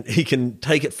he can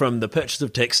take it from the purchase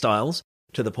of textiles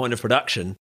to the point of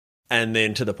production and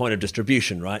then to the point of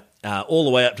distribution, right? All the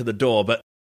way up to the door. But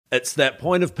it's that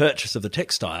point of purchase of the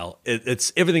textile.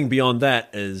 It's everything beyond that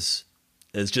is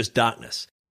just darkness.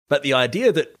 But the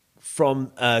idea that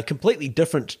from a completely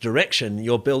different direction,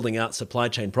 you're building out supply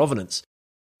chain provenance,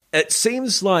 it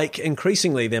seems like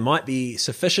increasingly there might be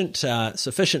sufficient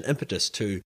impetus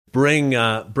to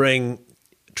bring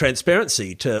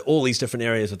transparency to all these different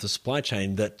areas of the supply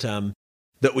chain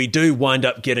that we do wind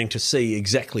up getting to see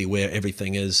exactly where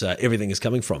everything is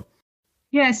coming from.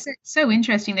 Yeah, so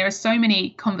interesting. There are so many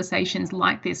conversations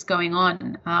like this going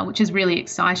on, which is really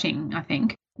exciting, I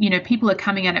think. People are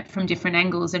coming at it from different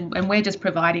angles, and we're just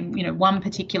providing, one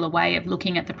particular way of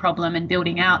looking at the problem and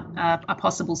building out a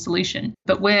possible solution.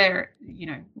 But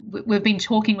we've been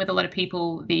talking with a lot of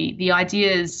people. The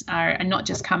ideas are not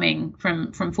just coming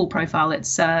from Full Profile.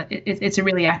 It's a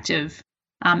really active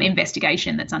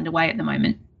investigation that's underway at the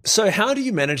moment. So how do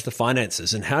you manage the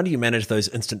finances, and how do you manage those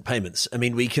instant payments? I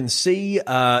mean, we can see,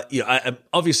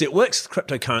 obviously it works with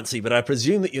cryptocurrency, but I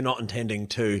presume that you're not intending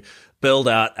to build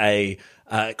out a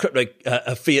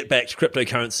fiat-backed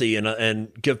cryptocurrency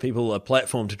and give people a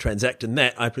platform to transact in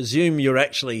that. I presume you're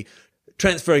actually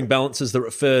transferring balances that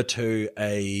refer to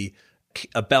a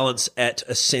balance at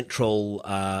a central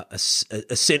kind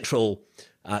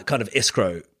of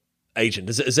escrow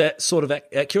agent. Is that sort of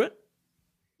accurate?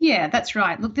 Yeah, that's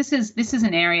right. Look, this is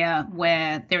an area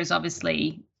where there is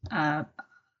obviously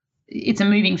it's a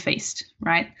moving feast,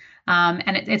 right?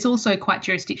 And it's also quite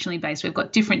jurisdictionally based. We've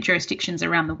got different jurisdictions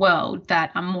around the world that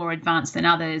are more advanced than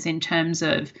others in terms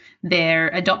of their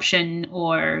adoption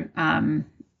or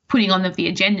putting on the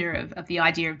agenda of the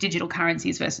idea of digital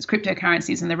currencies versus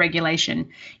cryptocurrencies and the regulation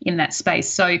in that space.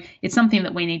 So it's something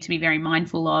that we need to be very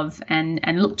mindful of and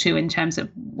look to in terms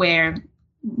of where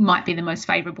might be the most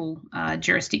favourable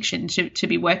jurisdiction to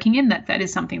be working in. That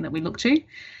is something that we look to.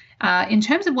 In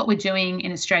terms of what we're doing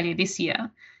in Australia this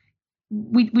year,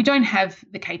 we don't have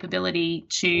the capability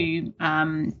to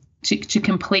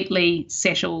completely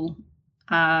settle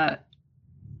on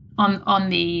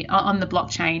the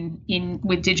blockchain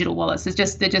with digital wallets.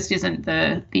 There just isn't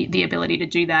the ability to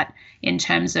do that in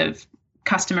terms of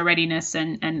customer readiness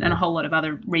and a whole lot of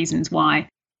other reasons why.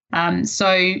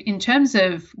 So in terms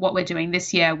of what we're doing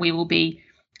this year, we will be,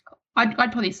 I'd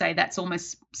probably say that's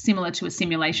almost similar to a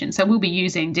simulation. So we'll be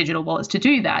using digital wallets to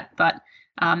do that, but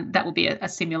that will be a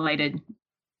simulated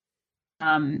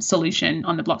solution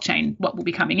on the blockchain. What will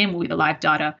be coming in will be the live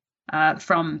data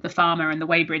from the farmer and the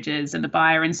weighbridges and the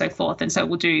buyer and so forth. And so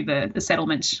we'll do the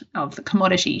settlement of the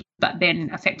commodity, but then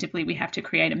effectively we have to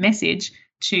create a message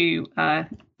to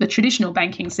the traditional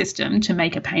banking system to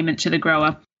make a payment to the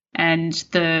grower. And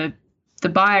the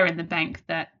buyer and the bank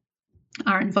that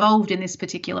are involved in this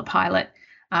particular pilot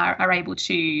are able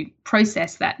to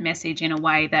process that message in a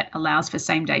way that allows for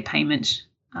same-day payment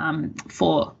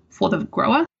for the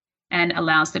grower and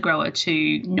allows the grower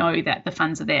to know that the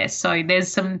funds are there. So there's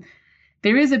some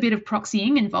there is a bit of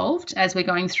proxying involved as we're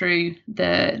going through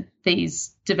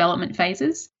these development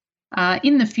phases.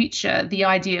 In the future, the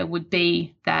idea would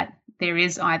be that there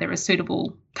is either a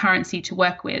suitable currency to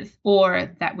work with, or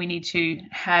that we need to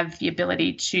have the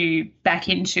ability to back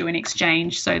into an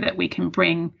exchange so that we can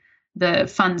bring the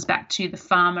funds back to the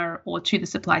farmer or to the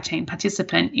supply chain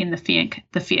participant in the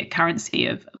fiat currency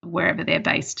of wherever they're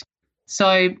based.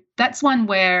 So that's one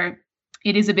where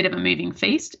it is a bit of a moving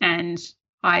feast, and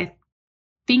I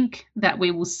think that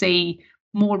we will see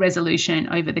more resolution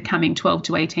over the coming 12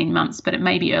 to 18 months, but it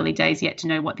may be early days yet to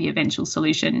know what the eventual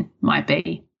solution might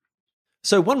be.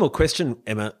 So one more question,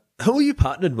 Emma. Who are you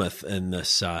partnered with in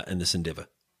this endeavour?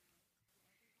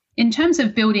 In terms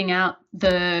of building out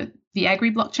the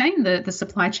agri blockchain, the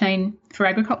supply chain for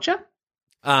agriculture?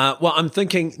 Well, I'm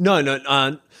thinking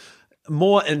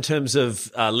more in terms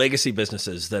of legacy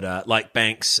businesses that are like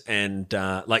banks and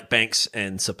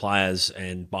suppliers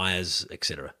and buyers,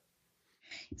 etc.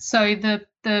 So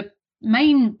the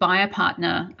main buyer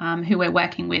partner who we're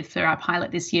working with for our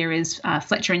pilot this year is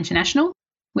Fletcher International,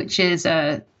 which is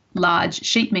a large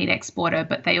sheep meat exporter,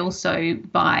 but they also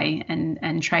buy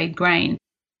and trade grain.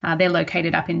 They're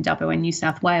located up in Dubbo in New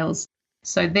South Wales.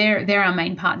 So they're our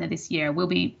main partner this year. We'll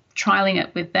be trialling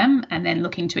it with them and then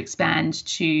looking to expand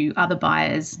to other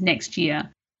buyers next year.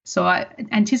 So I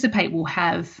anticipate we'll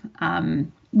have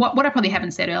what I probably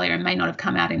haven't said earlier and may not have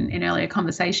come out in earlier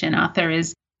conversation, Arthur,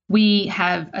 is we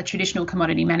have a traditional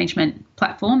commodity management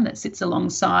platform that sits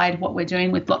alongside what we're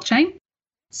doing with blockchain.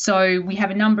 So we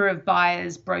have a number of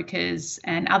buyers, brokers,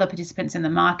 and other participants in the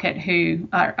market who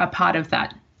are a part of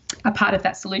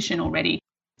that solution already.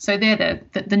 So they're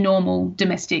the normal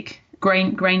domestic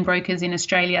grain brokers in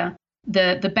Australia.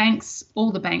 The banks,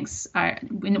 all the banks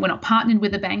we're not partnered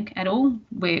with a bank at all.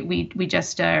 We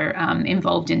just are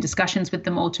involved in discussions with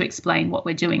them all to explain what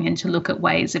we're doing and to look at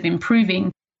ways of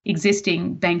improving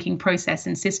existing banking process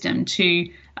and system to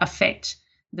affect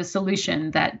the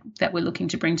solution that we're looking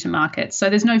to bring to market. So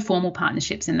there's no formal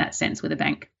partnerships in that sense with a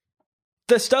bank.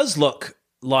 This does look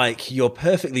like you're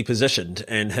perfectly positioned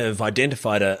and have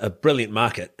identified a brilliant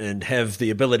market and have the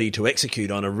ability to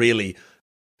execute on a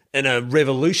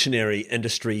revolutionary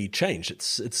industry change.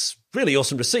 It's really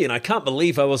awesome to see, and I can't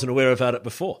believe I wasn't aware about it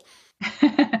before.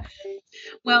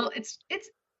 Well,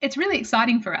 it's really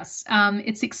exciting for us.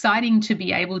 It's exciting to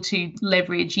be able to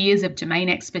leverage years of domain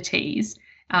expertise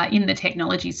in the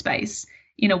technology space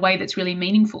in a way that's really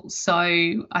meaningful.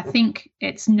 So I think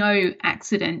it's no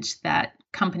accident that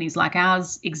companies like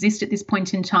ours exist at this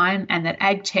point in time, and that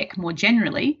ag tech more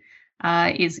generally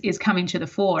is coming to the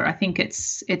fore. I think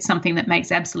it's something that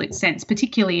makes absolute sense,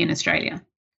 particularly in Australia.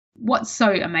 What's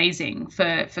so amazing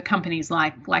for companies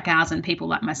like ours and people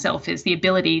like myself is the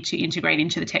ability to integrate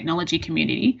into the technology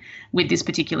community with this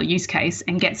particular use case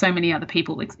and get so many other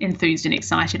people enthused and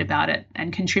excited about it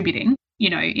and contributing,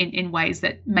 in ways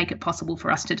that make it possible for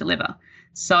us to deliver.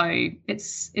 So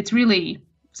it's really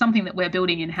something that we're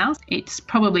building in-house. It's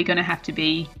probably going to have to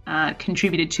be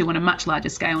contributed to on a much larger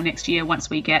scale next year once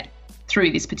we get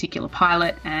through this particular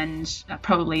pilot, and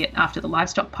probably after the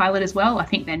livestock pilot as well. I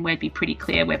think then we'd be pretty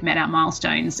clear we've met our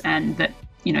milestones and that,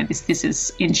 this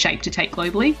is in shape to take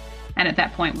globally. And at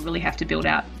that point, we really have to build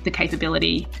out the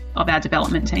capability of our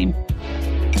development team.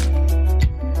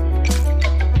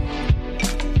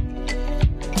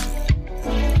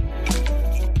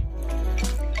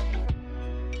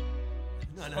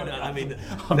 I mean,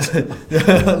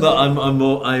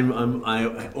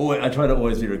 I try to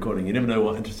always be recording. You never know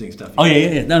what interesting stuff.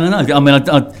 Yeah. No. I mean,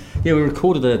 we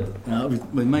recorded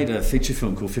we made a feature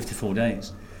film called 54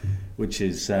 Days, which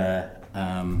is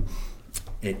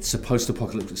it's a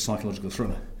post-apocalyptic psychological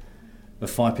thriller of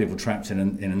 5 people trapped in a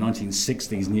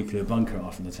 1960s nuclear bunker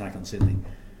after an attack on Sydney.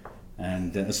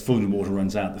 And as food and water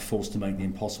runs out, they're forced to make the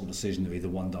impossible decision of either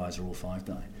one dies or all 5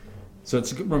 die. So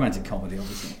it's a good romantic comedy,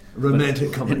 obviously.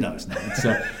 Romantic comedy? No, it's not.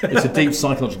 It's a deep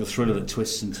psychological thriller that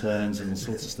twists and turns and all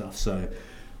sorts of stuff. So,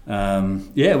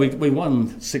 we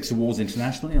won 6 awards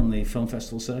internationally on the film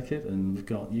festival circuit, and we've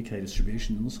got UK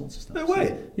distribution and all sorts of stuff. No way.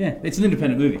 So, yeah, it's an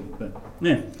independent movie, but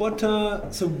yeah. What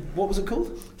was it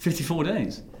called? 54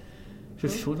 Days.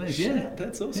 54 Days. Shit, yeah.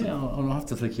 That's awesome. Yeah, I'll have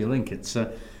to flick you a link. It's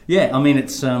we had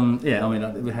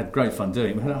great fun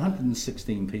doing it. We had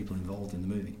 116 people involved in the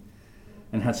movie,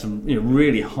 and had some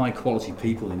really high quality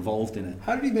people involved in it.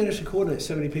 How did you manage to coordinate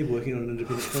so many people working on an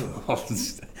independent film?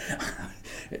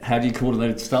 How do you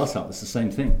coordinate a startup? It's the same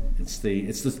thing.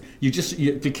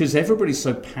 Because everybody's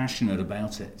so passionate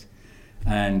about it.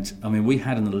 And I mean, we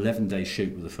had an 11-day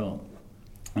shoot with the film,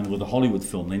 and with a Hollywood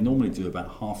film, they normally do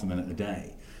about half a minute a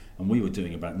day, and we were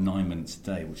doing about 9 minutes a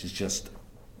day, which is just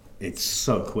it's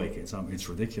so quick. It's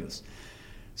ridiculous.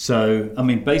 So I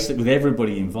mean, basically, with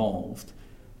everybody involved,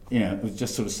 we've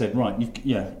just sort of said, right,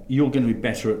 you're going to be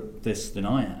better at this than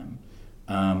I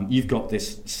am. You've got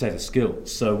this set of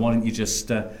skills, so why don't you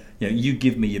just you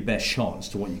give me your best shot as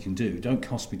to what you can do. Don't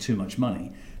cost me too much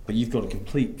money, but you've got a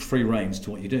complete free reins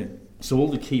to what you do. So all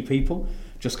the key people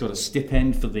just got a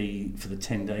stipend for the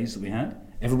 10 days that we had.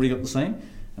 Everybody got the same,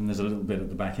 and there's a little bit at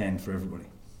the back end for everybody.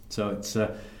 So it's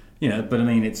but I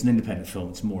mean, it's an independent film.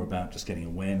 It's more about just getting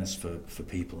awareness for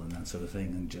people and that sort of thing,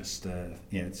 and just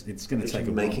it's going to take a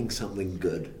while. Making something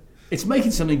good. It's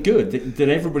making something good that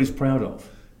everybody's proud of,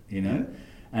 Yeah.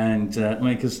 And I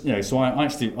mean, because so I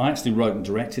actually wrote and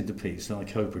directed the piece, and I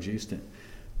co-produced it.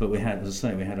 But we had, as I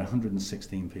say,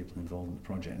 116 people involved in the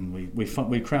project, and we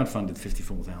crowdfunded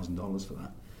 $54,000 for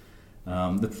that.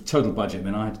 The total budget, I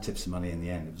mean, I had to tip some money in the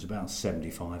end. It was about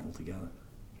 75 altogether,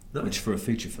 which for a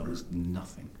feature film is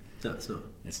nothing. No, it's not.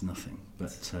 It's nothing.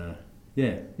 But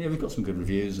we've got some good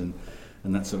reviews and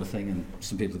that sort of thing, and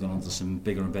some people have gone on to some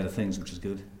bigger and better things, which is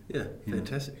good. Yeah,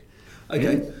 fantastic.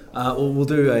 Okay, we'll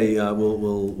do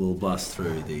we'll blast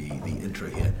through the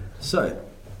intro here. So,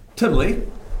 Tim Lee,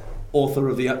 author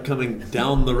of the upcoming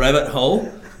Down the Rabbit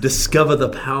Hole, Discover the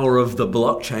Power of the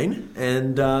Blockchain,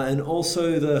 and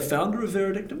also the founder of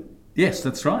Veredictum. Yes,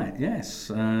 that's right. Yes,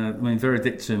 I mean,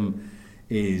 Veredictum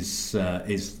is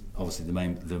obviously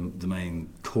the main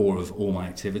core of all my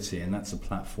activity, and that's a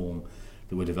platform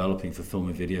that we're developing for film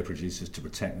and video producers to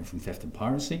protect them from theft and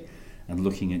piracy, and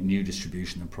looking at new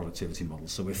distribution and productivity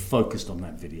models. So we're focused on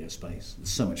that video space.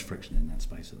 There's so much friction in that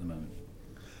space at the moment.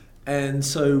 And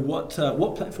so what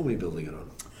platform are you building it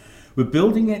on? We're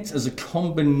building it as a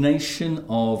combination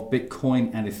of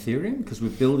Bitcoin and Ethereum, because we're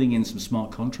building in some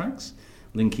smart contracts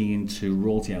linking into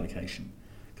royalty allocation.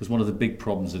 Because one of the big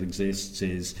problems that exists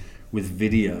is with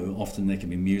video, often there can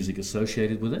be music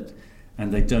associated with it,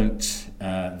 and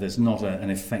there's not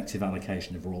an effective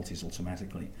allocation of royalties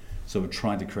automatically. So we're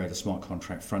trying to create a smart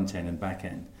contract front end and back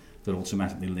end that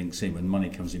automatically links in. When money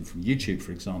comes in from YouTube,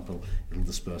 for example, it'll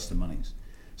disperse the monies.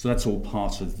 So that's all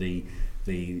part of the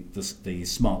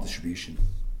smart distribution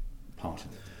part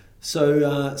of it.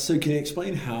 So can you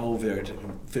explain how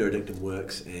Veredictum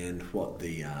works and what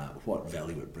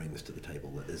value it brings to the table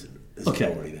that isn't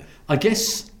already there? I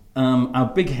guess our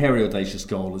big, hairy, audacious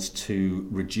goal is to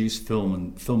reduce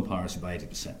film piracy by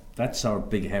 80%. That's our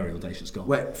big, hairy, audacious goal.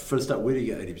 Wait, for a start, where do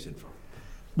you get 80% from?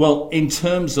 Well, in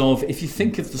terms of, if you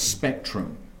think of the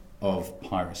spectrum of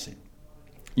piracy,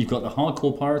 you've got the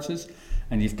hardcore pirates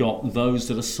and you've got those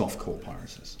that are softcore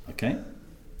pirates, okay?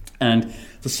 And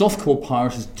the softcore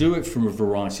pirates do it from a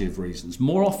variety of reasons.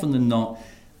 More often than not,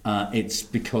 it's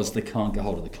because they can't get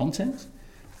hold of the content,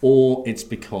 or it's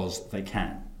because they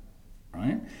can,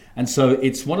 right? And so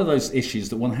it's one of those issues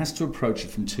that one has to approach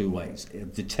it from two ways. A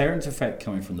deterrent effect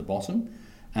coming from the bottom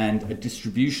and a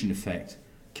distribution effect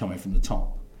coming from the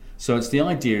top. So it's the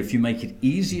idea, if you make it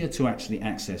easier to actually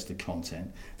access the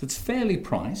content that's fairly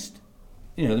priced,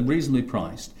 reasonably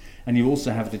priced, and you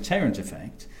also have a deterrent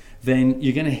effect, then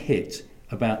you're going to hit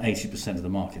about 80% of the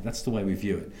market. That's the way we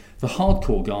view it. The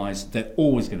hardcore guys, they're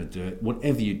always going to do it.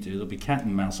 Whatever you do, there'll be cat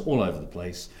and mouse all over the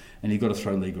place, and you've got to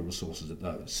throw legal resources at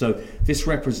those. So this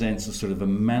represents a sort of a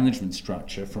management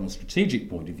structure from a strategic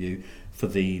point of view for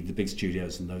the big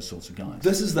studios and those sorts of guys.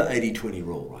 This is the 80-20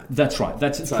 rule, right? That's right.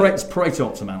 It's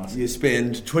Pareto optimality. You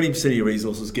spend 20% of your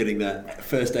resources getting that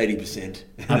first 80%,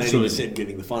 and Absolutely. 80%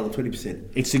 getting the final 20%.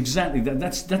 It's exactly that.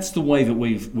 That's the way that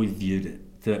we've viewed it.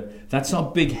 That's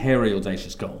our big, hairy,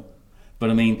 audacious goal. But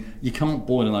I mean, you can't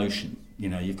boil an ocean.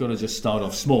 You've got to just start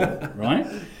off small, right?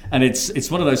 And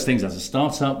it's one of those things as a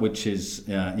startup, which is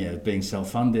being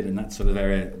self-funded in that sort of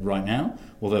area right now.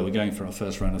 Although we're going for our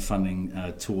first round of funding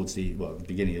towards the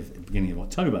beginning of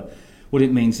October. What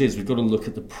it means is we've got to look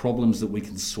at the problems that we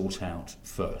can sort out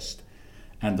first.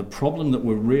 And the problem that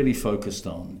we're really focused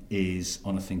on is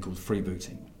on a thing called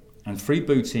freebooting. And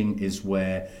freebooting is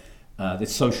where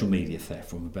it's social media theft,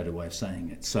 from a better way of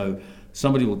saying it. So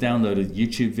somebody will download a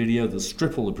YouTube video, they'll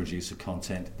strip all the producer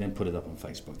content, then put it up on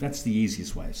Facebook. That's the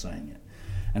easiest way of saying it.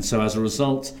 And so as a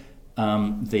result,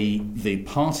 the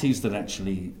parties that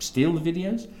actually steal the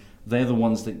videos, they're the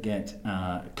ones that get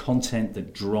content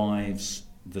that drives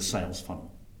the sales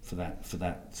funnel for that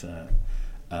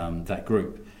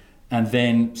group. And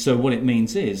then, so what it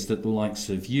means is that the likes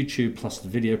of YouTube plus the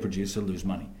video producer lose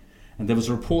money. And there was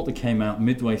a report that came out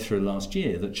midway through last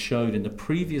year that showed in the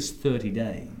previous 30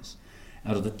 days,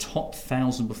 out of the top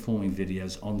 1,000 performing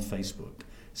videos on Facebook,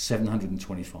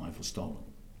 725 were stolen,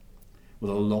 with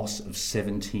a loss of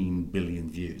 17 billion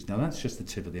views. Now that's just the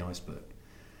tip of the iceberg,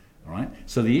 all right?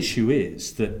 So the issue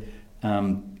is that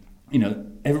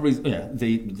everybody's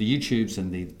the YouTubes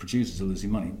and the producers are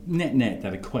losing money. Net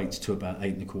that equates to about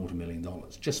 $8.25 million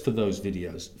just for those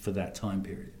videos for that time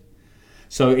period.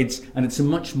 So it's a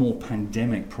much more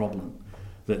pandemic problem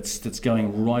that's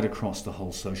going right across the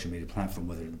whole social media platform,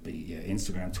 whether it be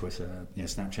Instagram, Twitter,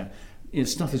 Snapchat.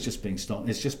 Stuff is just being stopped.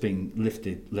 It's just being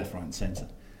lifted left, right, and centre.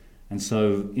 And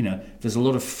so, there's a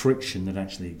lot of friction that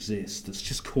actually exists that's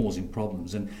just causing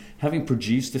problems. And having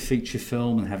produced a feature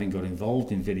film and having got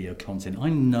involved in video content, I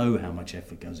know how much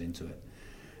effort goes into it.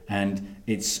 And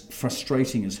it's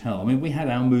frustrating as hell. I mean, we had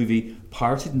our movie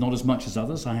pirated, not as much as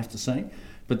others, I have to say.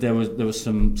 But there was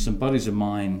some buddies of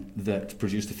mine that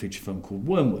produced a feature film called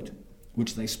Wormwood,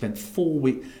 which they spent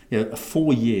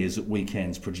 4 years at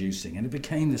weekends producing. And it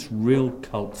became this real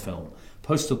cult film,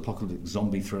 post-apocalyptic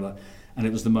zombie thriller. And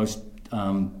it was the most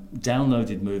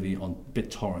downloaded movie on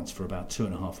BitTorrents for about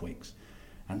 2.5 weeks.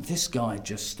 And this guy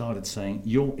just started saying,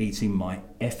 "You're eating my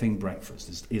effing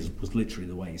breakfast," was literally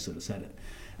the way he sort of said it.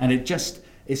 And it's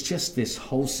just this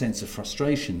whole sense of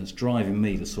frustration that's driving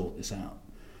me to sort this out.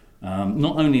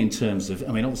 Not only in terms of,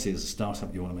 obviously as a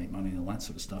startup you want to make money and all that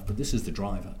sort of stuff, but this is the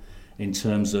driver in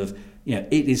terms of,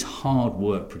 it is hard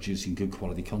work producing good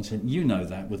quality content. You know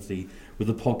that with the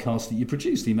podcast that you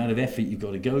produce, the amount of effort you've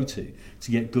got to go to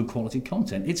get good quality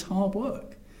content. It's hard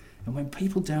work. And when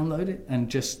people download it and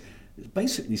just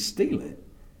basically steal it,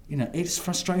 it's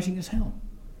frustrating as hell.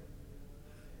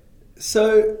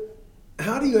 So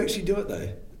how do you actually do it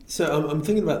though? So I'm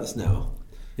thinking about this now.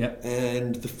 Yeah.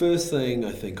 And the first thing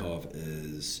I think of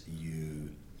is you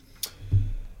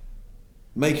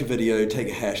make a video, take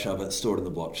a hash of it, store it in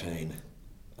the blockchain,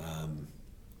 and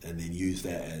then use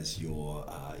that as your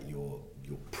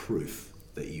proof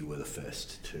that you were the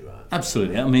first to.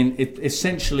 Absolutely.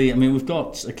 Essentially, we've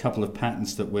got a couple of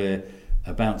patents that we're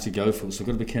about to go for, so I've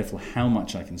got to be careful how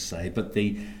much I can say. But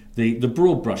the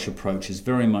broad brush approach is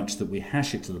very much that we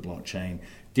hash it to the blockchain,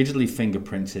 digitally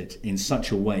fingerprint it in such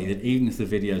a way that even if the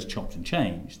video is chopped and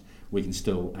changed, we can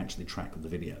still actually track the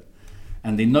video.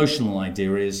 And the notional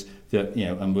idea is that,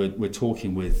 and we're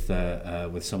talking with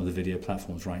some of the video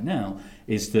platforms right now,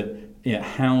 is that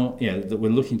that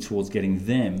we're looking towards getting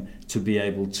them to be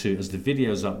able to, as the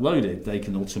video is uploaded, they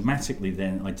can automatically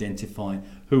then identify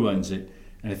who owns it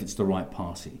and if it's the right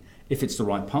party. If it's the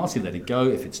right party, let it go.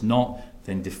 If it's not,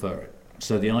 then defer it.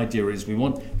 So the idea is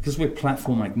because we're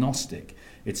platform agnostic,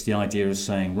 it's the idea of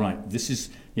saying, right, this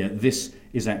is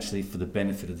actually for the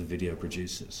benefit of the video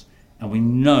producers. And we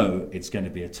know it's going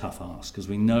to be a tough ask, because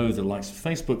we know the likes of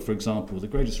Facebook, for example, with the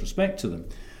greatest respect to them,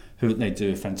 who they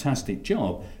do a fantastic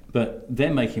job, but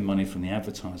they're making money from the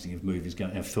advertising of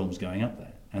films going up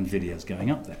there and videos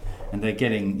going up there, and they're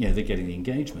getting the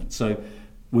engagement. So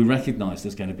we recognise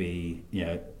there's going to be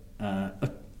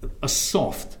a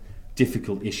soft,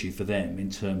 difficult issue for them in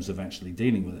terms of actually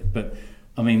dealing with it. But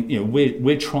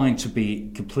we're trying to be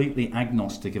completely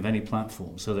agnostic of any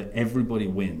platform so that everybody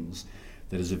wins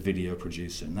that is a video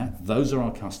producer. And those are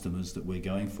our customers that we're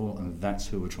going for, and that's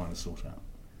who we're trying to sort out.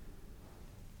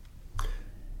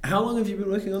 How long have you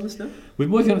been working on this now? We've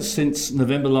been working on it since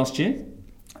November last year,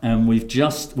 and we've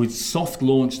soft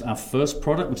launched our first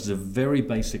product, which is a very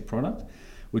basic product,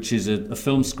 which is a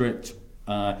film script.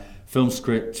 Well,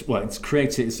 it's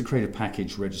a creative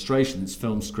package registration. It's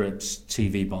film scripts,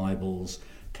 TV Bibles,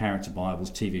 character Bibles,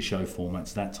 TV show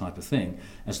formats, that type of thing,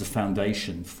 as the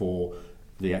foundation for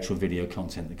the actual video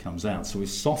content that comes out. So we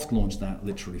soft launched that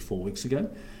literally 4 weeks ago,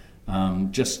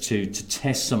 just to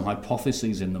test some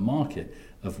hypotheses in the market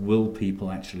of will people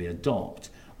actually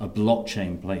adopt a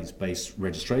blockchain-based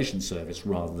registration service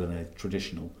rather than a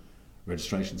traditional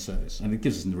registration service. And it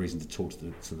gives us the reason to talk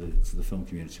to the film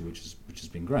community, which has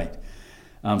been great.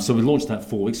 So we launched that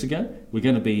 4 weeks ago. We're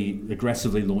going to be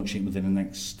aggressively launching within the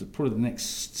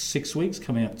next 6 weeks,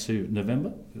 coming up to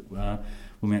November,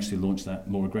 when we actually launch that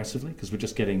more aggressively, because we're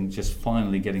just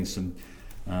finally getting some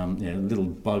little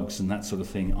bugs and that sort of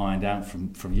thing ironed out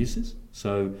from uses.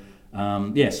 So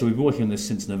so we've been working on this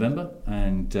since November,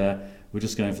 and we're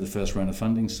just going for the first round of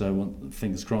funding. So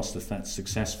fingers crossed, if that's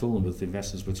successful and with the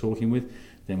investors we're talking with,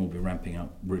 then we'll be ramping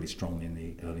up really strongly in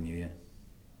the early new year.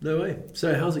 No way.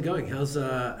 So how's it going? How's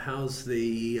the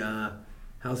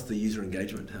user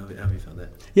engagement? How have you found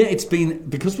that? Yeah, it's been,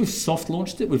 because we've soft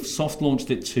launched it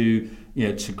to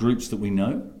groups that we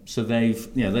know. So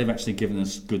they've actually given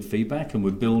us good feedback, and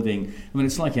we're building.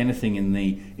 It's like anything in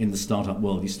the startup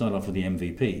world. You start off with the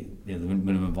MVP, the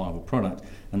minimum viable product,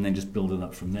 and then just build it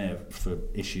up from there for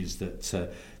issues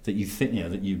that you think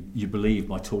that you believe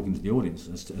by talking to the audience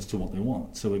as to what they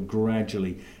want. So we're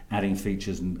gradually adding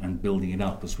features and building it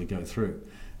up as we go through.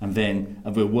 And then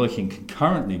we're working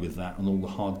concurrently with that on all the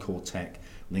hardcore tech,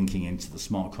 linking into the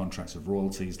smart contracts of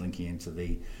royalties, linking into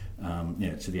the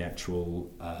to the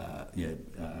actual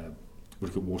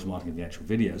watermarking of the actual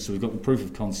video. So we've got the proof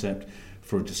of concept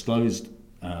for a disclosed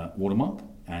watermark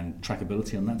and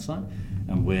trackability on that side,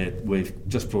 and we've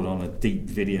just brought on a deep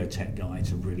video tech guy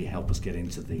to really help us get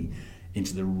into the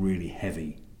really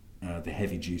heavy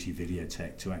duty video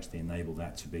tech to actually enable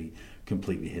that to be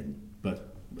completely hidden,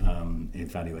 but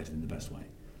evaluated in the best way.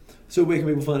 So where can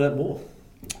people find out more?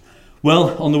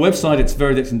 Well, on the website it's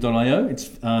veridictum.io. It's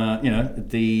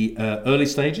the early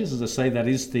stages, as I say, that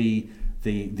is the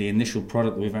initial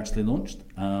product that we've actually launched.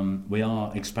 We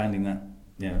are expanding that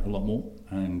a lot more,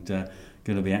 and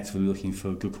going to be actively looking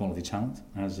for good quality talent,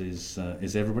 as is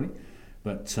everybody.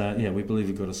 But we believe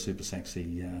we've got a super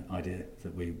sexy idea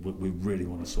that we really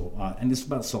want to solve, and it's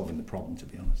about solving the problem, to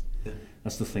be honest. Yeah.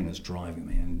 That's the thing that's driving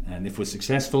me, and if we're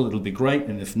successful, it'll be great,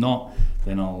 and if not,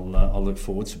 then I'll look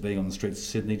forward to being on the streets of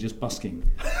Sydney just busking,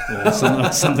 or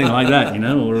something like that,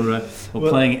 or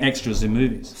playing extras in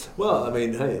movies. Well, I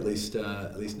mean, hey, at least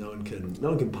no one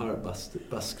can pirate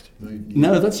busked movies.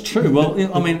 No, that's true. Well,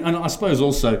 I mean, and I suppose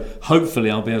also,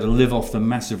 hopefully, I'll be able to live off the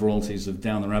massive royalties of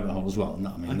Down the Rabbit Hole as well.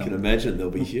 No, I can imagine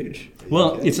they'll be huge.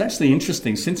 Well, it's actually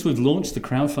interesting. Since we've launched the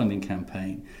crowdfunding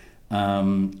campaign,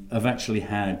 I've actually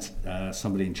had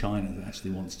somebody in China that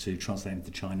actually wants to translate into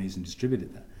Chinese and distribute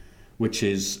it there, which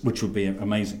would be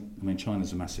amazing. I mean,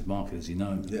 China's a massive market, as you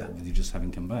know, with you just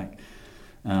having come back.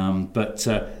 But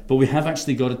we have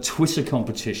actually got a Twitter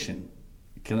competition.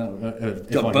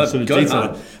 Because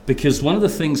one of the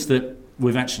things that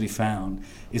we've actually found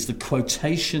is the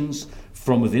quotations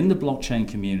from within the blockchain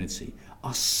community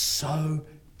are so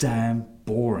damn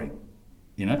boring.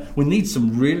 We need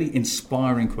some really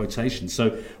inspiring quotations.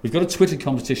 So we've got a Twitter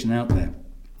competition out there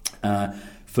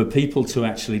for people to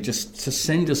actually just to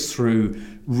send us through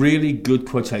really good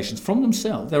quotations from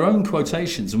themselves, their own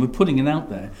quotations, and we're putting it out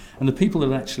there. And the people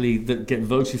that get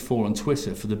voted for on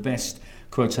Twitter for the best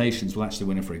quotations will actually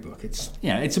win a free book. It's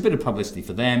a bit of publicity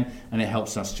for them, and it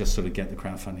helps us just sort of get the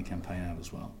crowdfunding campaign out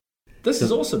as well. This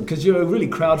is awesome, because you're really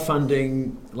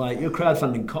crowdfunding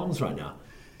comms right now.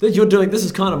 This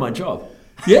is kind of my job.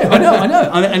 Yeah, I know.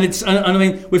 I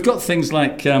mean, we've got things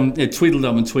like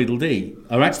Tweedledum and Tweedledee.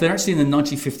 They're actually in the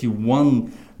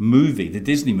 1951 movie, the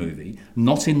Disney movie,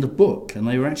 not in the book, and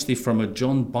they were actually from a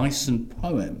John Bison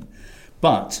poem,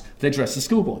 but they're dressed as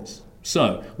schoolboys.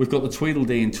 So we've got the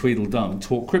Tweedledee and Tweedledum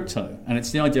talk crypto, and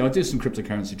it's the idea. I do some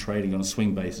cryptocurrency trading on a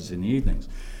swing basis in the evenings.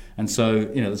 And so,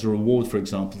 there's a reward, for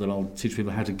example, that I'll teach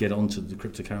people how to get onto the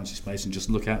cryptocurrency space and just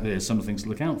look out there, some of the things to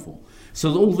look out for.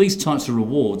 So all these types of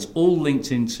rewards, all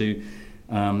linked into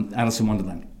Alice in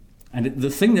Wonderland. And the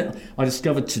thing that I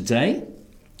discovered today,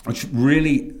 which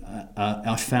really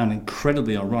I found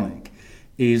incredibly ironic,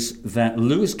 is that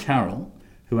Lewis Carroll,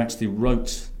 who actually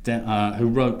wrote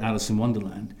Alice in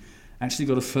Wonderland, actually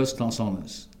got a first-class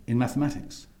honours in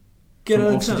mathematics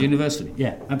from Oxford University.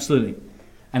 Yeah, absolutely.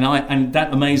 And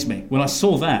that amazed me when I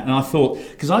saw that, and I thought,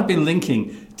 because I've been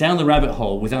linking Down the Rabbit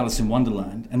Hole with Alice in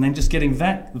Wonderland, and then just getting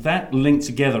that linked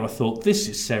together, I thought, this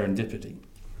is serendipity.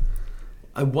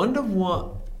 I wonder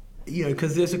what,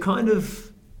 because there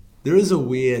is a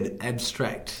weird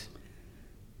abstract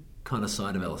kind of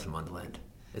side of Alice in Wonderland.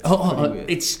 It's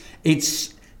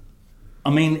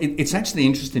actually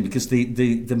interesting because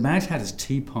the Mad Hatter's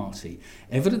Tea Party,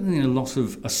 evidently in a lot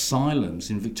of asylums,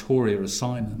 in Victorian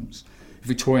asylums,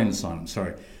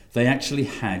 they actually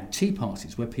had tea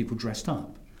parties where people dressed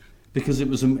up because it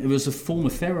was a form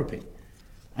of therapy.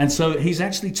 And so he's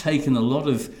actually taken a lot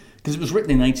of, because it was written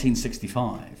in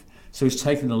 1865, so he's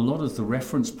taken a lot of the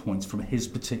reference points from his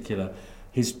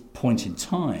point in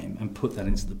time and put that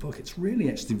into the book. It's really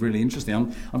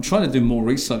interesting. I'm trying to do more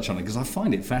research on it because I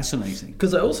find it fascinating.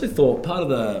 Because I also thought part of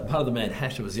the Mad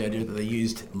Hatter was the idea that they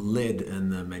used lead in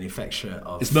the manufacture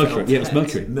of. It's mercury. Yeah, it was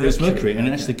mercury. It was mercury, and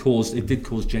it actually did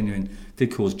cause genuine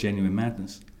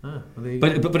madness. Ah,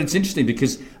 well, but it's interesting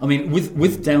because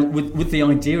with the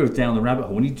idea of Down the Rabbit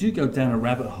Hole, when you do go down a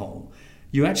rabbit hole,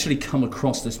 you actually come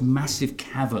across this massive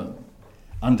cavern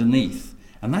underneath.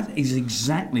 And that is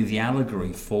exactly the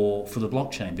allegory for the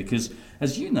blockchain, because,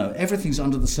 as you know, everything's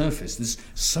under the surface. There's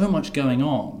so much going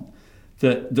on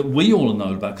that we all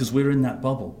know about because we're in that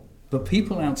bubble. But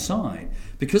people outside,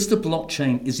 because the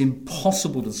blockchain is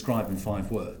impossible to describe in 5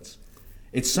 words,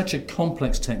 it's such a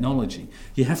complex technology,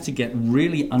 you have to get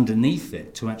really underneath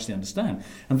it to actually understand.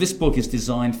 And this book is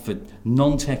designed for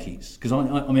non-techies, because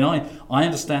I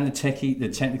understand the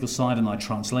technical side, and I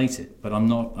translate it, but I'm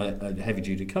not a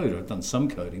heavy-duty coder. I've done some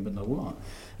coding, but not a lot.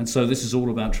 And so this is all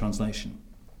about translation.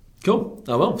 Cool.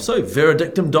 Oh well. So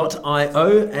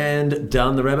veredictum.io and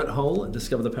Down the Rabbit Hole,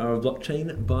 Discover the Power of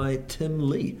Blockchain by Tim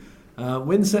Lee.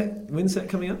 When's that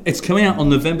coming out? It's coming out on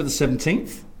November the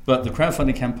 17th, but the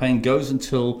crowdfunding campaign goes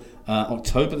until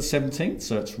October the 17th,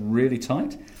 so it's really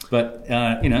tight. But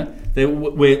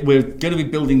we're going to be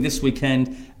building this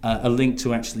weekend a link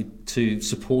to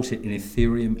support it in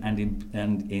Ethereum and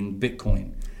in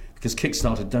Bitcoin, because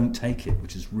Kickstarter don't take it,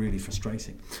 which is really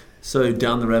frustrating. So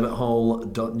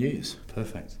downtherabbithole.news.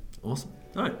 Perfect. Awesome.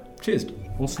 All right. Cheers.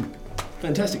 Awesome.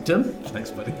 Fantastic, Tim. Thanks,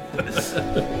 buddy.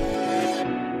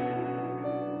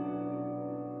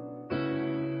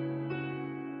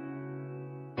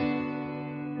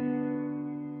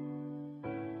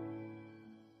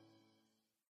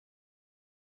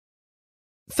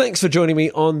 Thanks for joining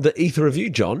me on the Ether Review,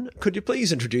 John. Could you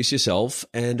please introduce yourself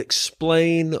and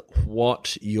explain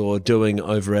what you're doing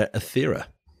over at Ethera?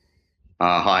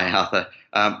 Hi, Arthur.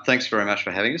 Thanks very much for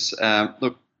having us. I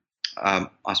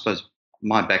suppose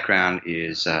my background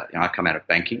is I come out of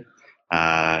banking.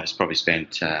 I've probably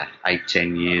spent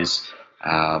 8-10 years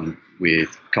with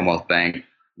Commonwealth Bank,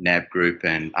 NAB Group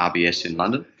and RBS in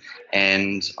London.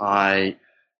 And I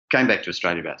came back to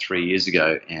Australia about 3 years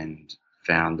ago and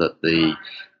found that the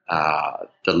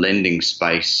lending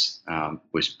space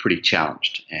was pretty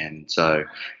challenged. And so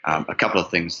a couple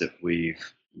of things that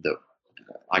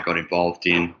I got involved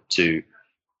in to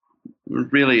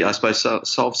really, I suppose,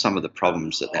 solve some of the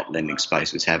problems that lending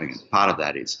space was having. And part of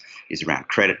that is around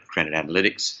credit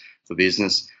analytics for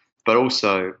business. But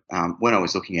also, when I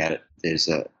was looking at it, there's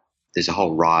a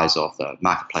whole rise of the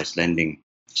marketplace lending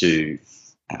to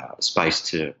space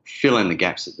to fill in the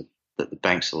gaps that the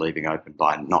banks are leaving open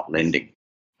by not lending.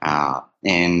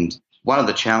 And one of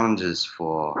the challenges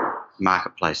for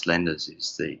marketplace lenders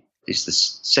is the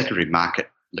secondary market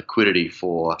liquidity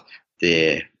for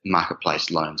their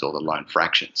marketplace loans or the loan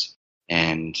fractions.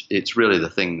 And it's really the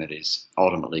thing that is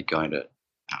ultimately going to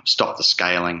stop the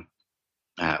scaling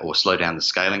or slow down the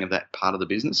scaling of that part of the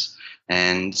business.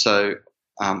 And so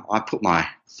I put my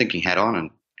thinking hat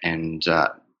on and I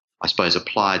suppose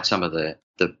applied some of the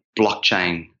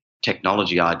blockchain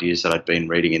technology ideas that I'd been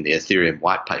reading in the Ethereum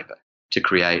white paper to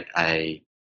create a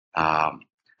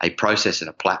process and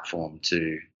a platform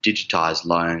to digitize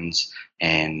loans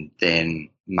and then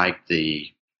make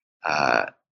the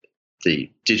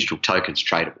digital tokens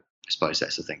tradable. I suppose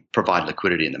that's the thing. Provide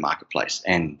liquidity in the marketplace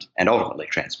and ultimately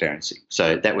transparency.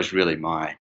 So that was really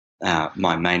my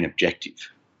main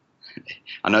objective.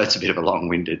 I know it's a bit of a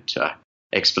long-winded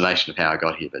explanation of how I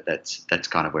got here, but that's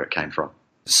kind of where it came from.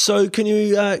 So can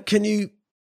you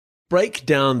break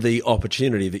down the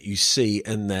opportunity that you see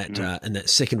in that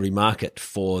secondary market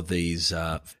for these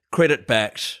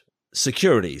credit-backed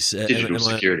securities, digital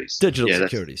securities? Digital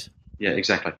securities. Yeah,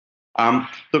 exactly.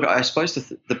 Look, I suppose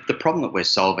the problem that we're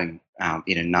solving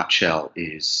in a nutshell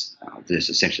is there's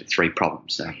essentially three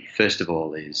problems. First of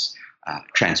all is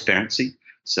transparency.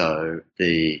 So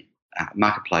the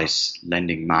marketplace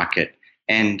lending market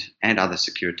and other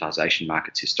securitization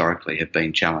markets historically have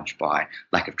been challenged by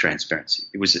lack of transparency.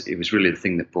 It was really the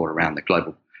thing that brought around the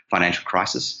global financial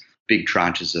crisis, big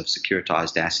tranches of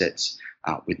securitized assets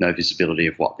with no visibility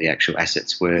of what the actual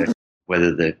assets were, what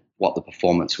the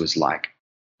performance was like.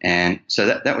 And so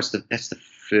that's the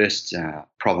first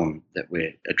problem that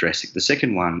we're addressing. The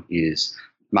second one is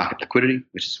market liquidity,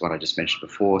 which is what I just mentioned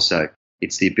before. So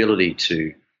it's the ability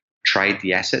to trade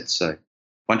the assets. So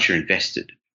once you're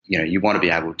invested, you want to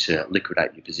be able to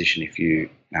liquidate your position if you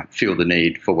feel the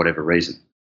need for whatever reason.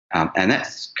 And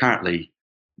that's currently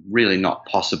really not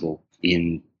possible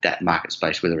in that market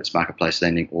space, whether it's marketplace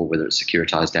lending or whether it's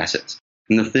securitized assets.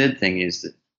 And the third thing is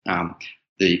that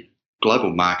the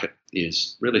global market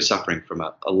is really suffering from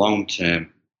a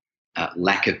long-term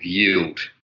lack of yield.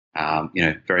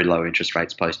 Very low interest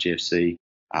rates post-GFC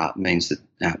means that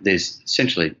there's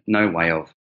essentially no way of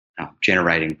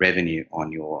generating revenue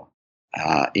on your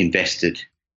invested,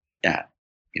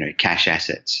 cash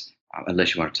assets,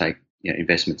 unless you want to take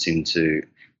investments into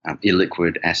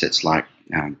illiquid assets like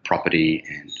property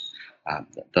and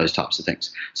those types of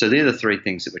things. So they're the three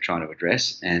things that we're trying to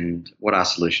address. And what our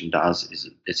solution does is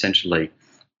essentially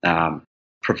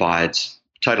provides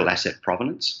total asset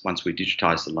provenance. Once we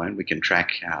digitize the loan, we can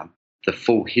track the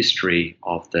full history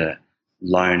of the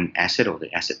loan asset or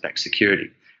the asset-backed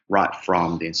security, right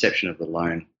from the inception of the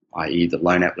loan, i.e. the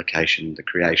loan application, the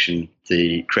creation,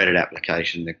 the credit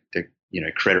application, the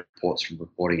credit reports from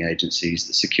reporting agencies,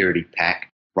 the security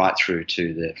pack, right through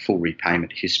to the full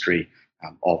repayment history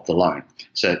of the loan.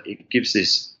 So it gives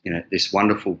this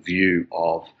wonderful view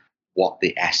of what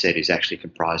the asset is actually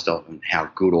comprised of and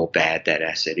how good or bad that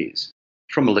asset is.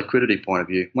 from a liquidity point of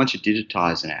view, once you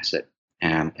digitize an asset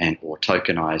and or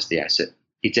tokenize the asset,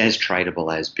 it's as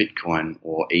tradable as Bitcoin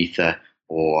or Ether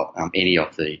or any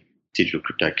of the digital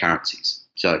cryptocurrencies.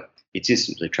 So it's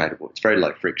instantly tradable. It's very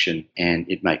low friction, and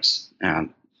it makes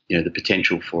the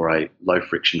potential for a low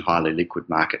friction, highly liquid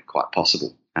market quite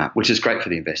possible, which is great for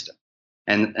the investor.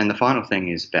 And the final thing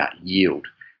is about yield,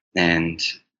 and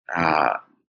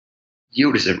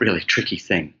yield is a really tricky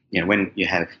thing. When you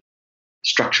have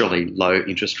structurally low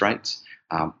interest rates,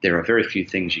 there are very few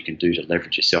things you can do to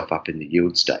leverage yourself up in the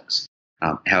yield stakes.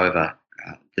 However,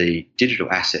 the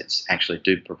digital assets actually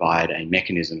do provide a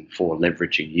mechanism for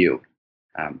leveraging yield.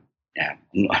 I'm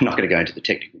not going to go into the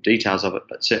technical details of it,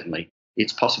 but certainly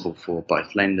it's possible for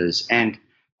both lenders and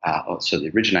also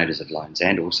the originators of loans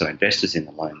and also investors in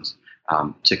the loans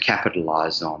to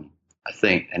capitalise on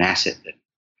an asset that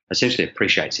essentially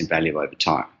appreciates in value over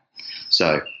time.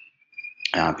 So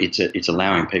it's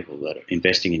allowing people that are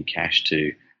investing in cash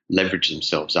to leverage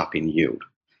themselves up in yield,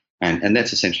 and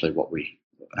that's essentially what we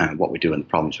do and the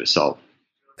problems we solve.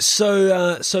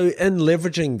 So in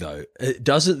leveraging, though,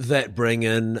 doesn't that bring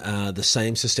in the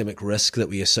same systemic risk that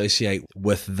we associate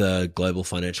with the global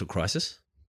financial crisis?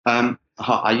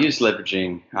 I use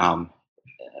leveraging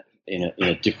in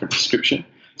a different description.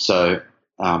 So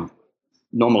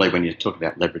normally when you talk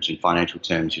about leverage in financial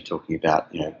terms, you're talking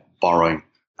about borrowing,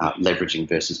 leveraging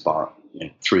versus borrowing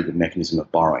through the mechanism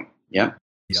of borrowing. Yeah.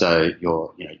 Yep. So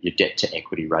your debt to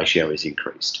equity ratio is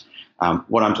increased.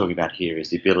 What I'm talking about here is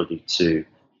the ability to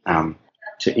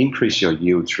increase your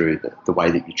yield through the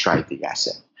way that you trade the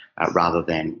asset, rather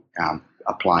than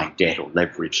applying debt or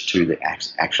leverage to the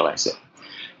actual asset.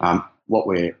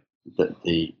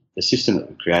 The system that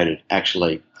we've created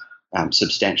actually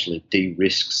substantially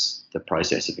de-risks the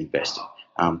process of investing.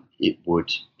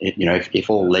 If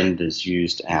all lenders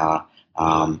used our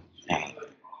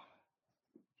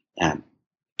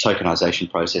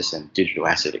tokenization process and digital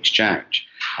asset exchange,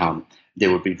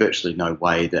 there would be virtually no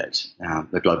way that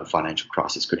the global financial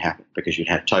crisis could happen, because you'd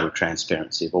have total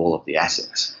transparency of all of the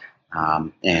assets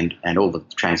and all the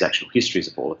transactional histories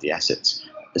of all of the assets,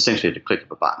 essentially at a click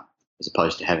of a button, as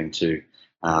opposed to having to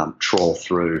trawl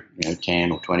through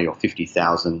 10 or 20 or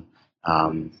 50,000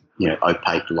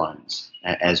 opaque loans,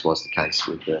 as was the case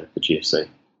with the GFC.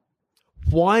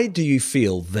 Why do you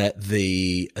feel that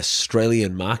the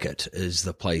Australian market is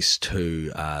the place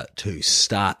to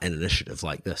start an initiative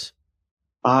like this?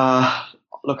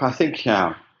 Look, I think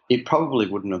it probably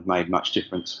wouldn't have made much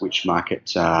difference which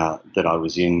market that I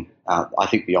was in. I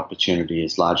think the opportunity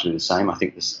is largely the same. I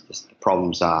think the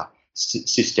problems are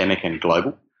systemic and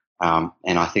global,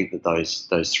 and I think that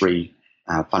those three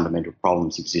fundamental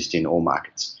problems exist in all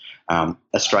markets.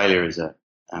 Australia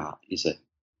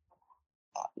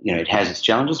it has its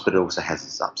challenges, but it also has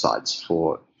its upsides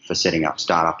for setting up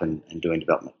startup and doing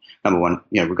development. Number one,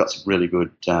 we've got some really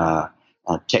good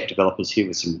tech developers here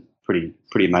with some pretty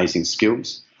amazing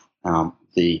skills.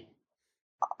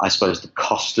 I suppose the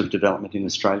cost of development in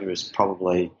Australia is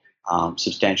probably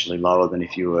substantially lower than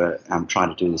if you were trying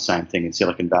to do the same thing in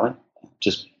Silicon Valley,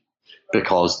 just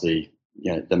because the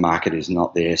market is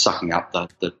not there sucking up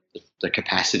the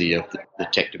capacity of the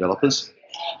tech developers.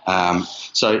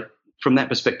 So from that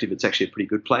perspective, it's actually a pretty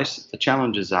good place. The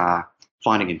challenges are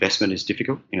finding investment is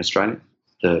difficult in Australia.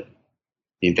 The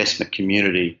investment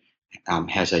community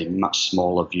has a much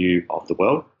smaller view of the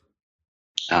world.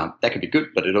 That could be good,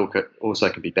 but it also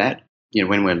could be bad.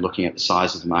 When we're looking at the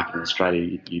size of the market in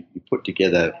Australia, you put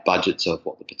together budgets of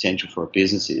what the potential for a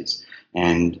business is,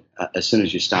 and as soon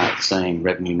as you start seeing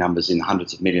revenue numbers in the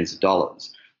hundreds of millions of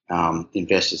dollars,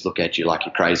 investors look at you like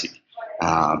you're crazy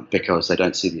because they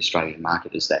don't see the Australian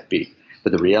market as that big.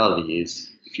 But the reality is,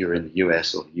 if you're in the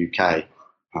US or the UK,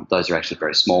 those are actually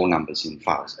very small numbers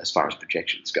as far as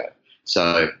projections go.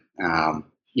 So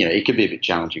it can be a bit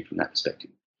challenging from that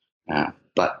perspective.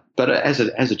 But as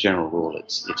a general rule,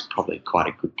 it's probably quite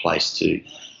a good place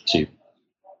to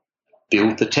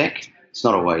build the tech. It's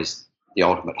not always the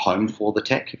ultimate home for the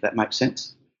tech, if that makes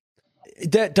sense.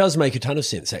 That does make a ton of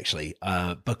sense, actually,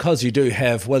 because you do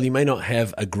have, well, you may not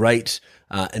have a great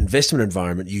investment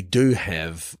environment. You do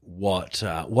have what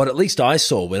at least I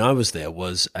saw when I was there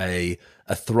was a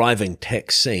thriving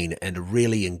tech scene and a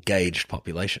really engaged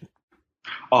population.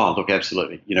 Oh, look,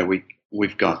 absolutely.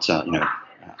 We've got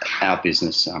our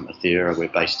business, Athera. We're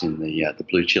based in the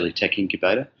Blue Chili Tech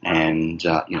Incubator, and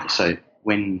so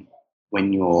when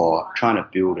you're trying to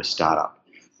build a startup,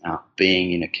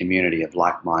 being in a community of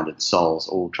like-minded souls,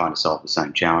 all trying to solve the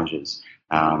same challenges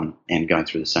and going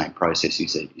through the same process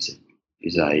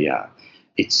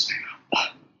it's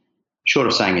short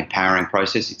of saying empowering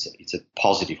process. It's a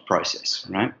positive process,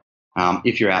 right?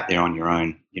 If you're out there on your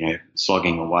own,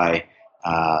 slogging away,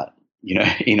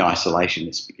 in isolation,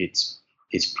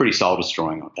 it's pretty soul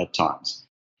destroying at times.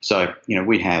 So,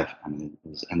 we have, and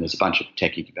there's a bunch of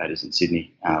tech incubators in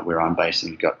Sydney where I'm based,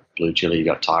 and you've got Blue Chili, you've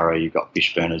got Tyro, you've got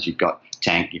Fishburners, you've got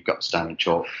Tank, you've got Stone and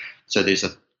Chalk. So there's a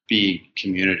big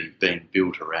community being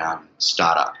built around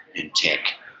startup and tech.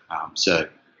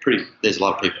 There's a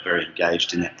lot of people very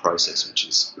engaged in that process, which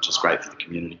is great for the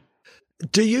community.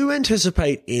 Do you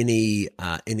anticipate any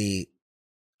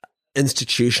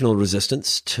institutional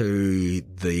resistance to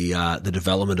the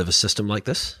development of a system like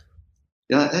this?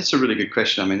 Yeah, that's a really good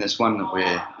question. I mean, that's one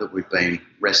that we've been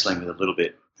wrestling with a little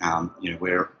bit.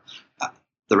 Where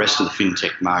the rest of the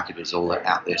fintech market is all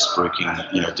out there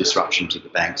spruiking, disruption to the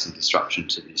banks and disruption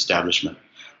to the establishment.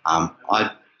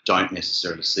 I don't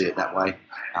necessarily see it that way.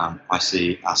 I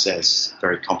see us as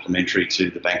very complementary to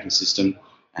the banking system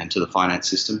and to the finance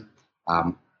system.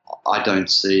 I don't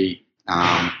see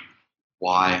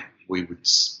why we would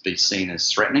be seen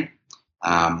as threatening.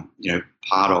 Part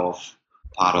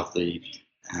of the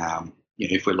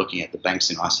if we're looking at the banks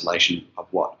in isolation of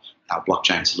what our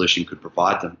blockchain solution could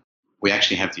provide them, we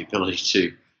actually have the ability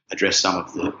to address some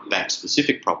of the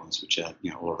bank-specific problems, which are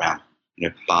all around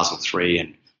Basel III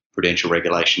and prudential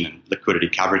regulation and liquidity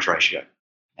coverage ratio.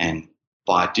 And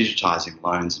by digitising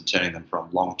loans and turning them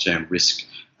from long-term risk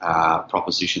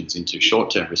propositions into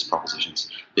short-term risk propositions,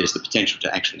 there's the potential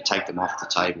to actually take them off the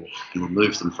table and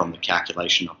remove them from the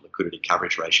calculation of liquidity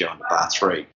coverage ratio under Bar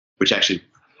 3, which actually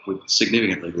would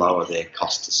significantly lower their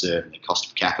cost to serve and their cost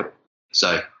of capital.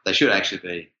 So they should actually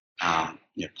be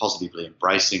positively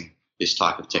embracing this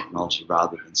type of technology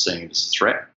rather than seeing it as a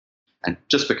threat. And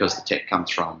just because the tech comes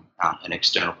from an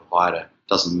external provider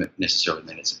doesn't necessarily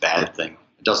mean it's a bad thing.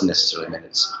 It doesn't necessarily mean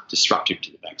it's disruptive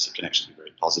to the banks. It can actually be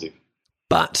very positive.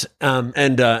 But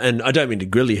and I don't mean to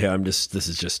grill you here. This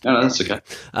is just no, that's okay.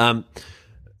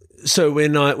 So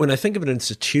when I think of an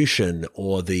institution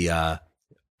or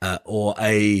or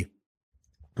a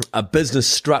business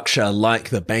structure like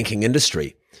the banking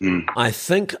industry, I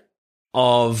think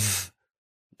of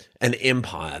an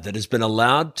empire that has been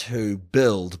allowed to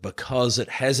build because it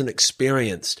hasn't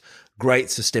experienced great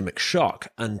systemic shock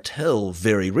until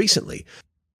very recently.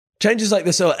 Changes like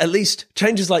this, or at least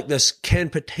changes like this, can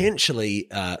potentially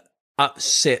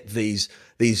upset these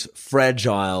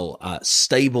fragile,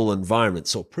 stable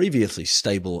environments, or previously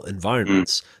stable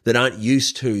environments that aren't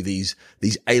used to these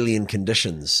alien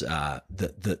conditions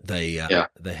that they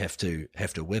have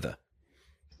to weather.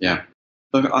 Yeah,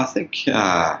 look, I think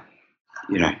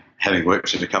having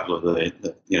worked in a couple of the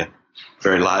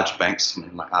very large banks,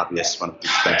 like RBS is one of the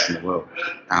biggest banks in the world,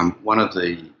 one of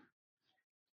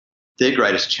their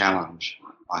greatest challenge,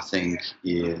 I think,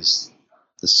 is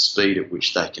the speed at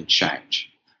which they can change.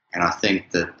 And I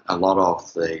think that a lot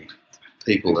of the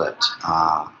people that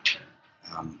are,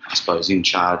 I suppose, in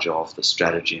charge of the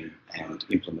strategy and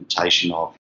implementation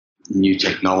of new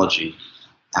technology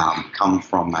come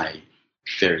from a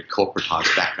very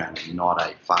corporatized background and not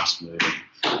a fast-moving,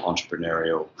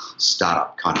 entrepreneurial,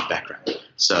 startup kind of background.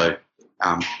 So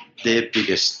their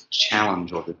biggest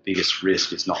challenge or the biggest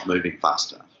risk is not moving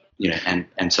fast enough.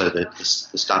 And so the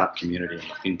startup community in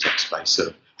the fintech space sort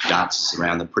of dances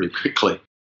around them pretty quickly.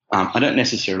 I don't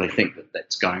necessarily think that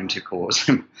that's going to cause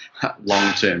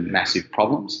long-term massive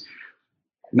problems.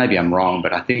 Maybe I'm wrong,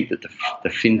 but I think that the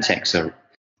fintechs are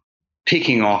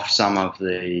picking off some of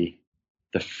the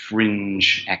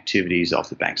fringe activities of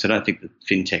the banks. I don't think that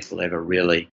fintech will ever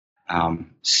really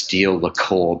steal the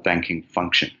core banking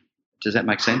function. Does that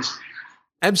make sense?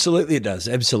 Absolutely, it does.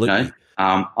 Absolutely.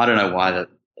 I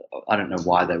don't know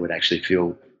why they would actually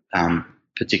feel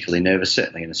particularly nervous.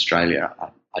 Certainly in Australia,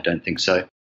 I don't think so.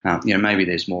 Maybe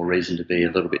there's more reason to be a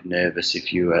little bit nervous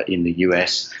if you are in the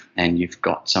US and you've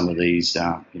got some of these,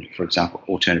 for example,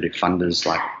 alternative funders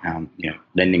like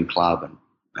Lending Club and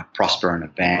Prosper and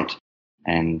Avant,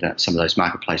 and some of those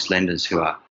marketplace lenders who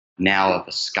are now of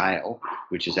a scale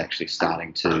which is actually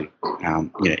starting to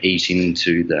eat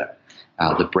into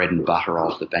the bread and butter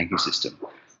of the banking system.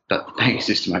 But the banking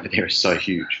system over there is so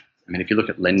huge. I mean, if you look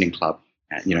at Lending Club,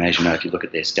 as you know, if you look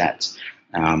at their stats,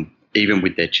 even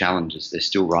with their challenges, they're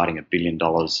still writing $1 billion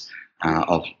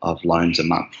of loans a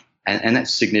month. And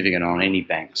that's significant on any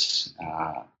bank's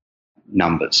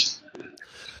numbers.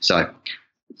 So,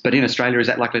 but in Australia, is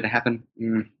that likely to happen?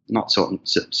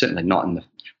 Certainly not in the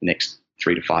next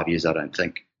 3 to 5 years, I don't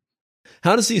think.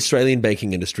 How does the Australian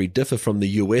banking industry differ from the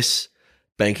US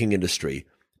banking industry?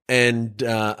 And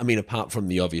apart from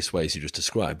the obvious ways you just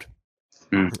described.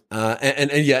 And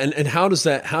how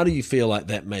do you feel like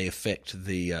that may affect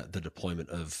the deployment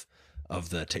of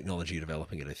the technology you're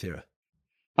developing at Ethera?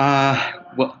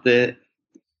 Well, there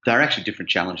are actually different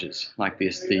challenges. Like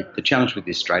this, the challenge with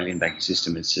the Australian banking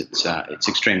system is it's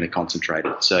extremely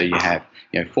concentrated. So you have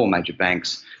 4 major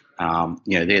banks.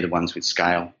 They're the ones with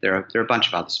scale. There are a bunch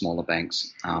of other smaller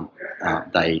banks.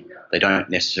 They don't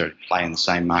necessarily play in the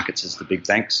same markets as the big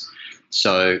banks.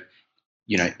 So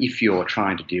if you're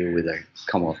trying to deal with a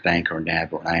Commonwealth Bank or a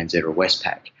NAB or an ANZ or a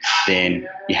Westpac, then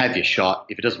you have your shot.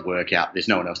 If it doesn't work out, there's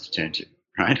no one else to turn to,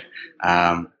 right?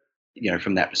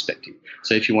 From that perspective.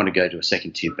 So if you want to go to a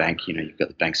second tier bank, you've got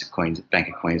the Bank of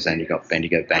Queensland, you've got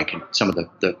Bendigo Bank, and some of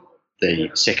the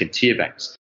second tier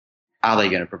banks. Are they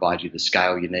going to provide you the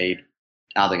scale you need?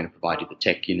 Are they going to provide you the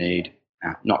tech you need?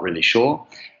 Not really sure.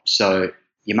 So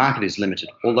your market is limited.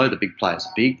 Although the big players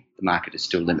are big, the market is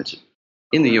still limited.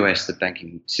 In the US, the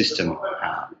banking system,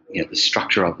 the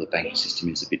structure of the banking system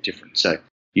is a bit different. So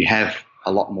you have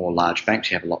a lot more large banks,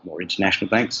 you have a lot more international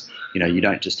banks. You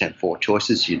don't just have 4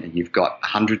 choices, you've got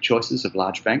 100 choices of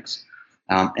large banks.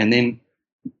 And then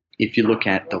if you look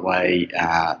at the way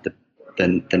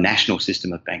the national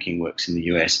system of banking works in the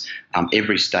US,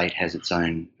 every state has its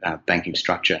own banking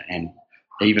structure, and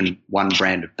even one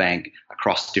brand of bank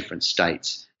across different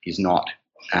states is not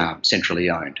centrally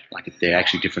owned. Like they're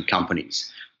actually different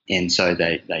companies, and so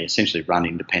they essentially run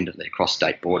independently across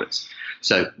state borders.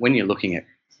 So when you're looking at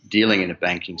dealing in a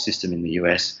banking system in the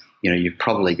US, you've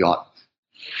probably got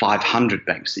 500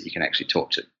 banks that you can actually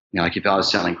talk to. Like if I was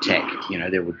selling tech,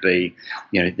 there would be,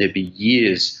 there'd be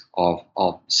years of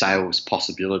sales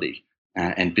possibility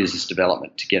and business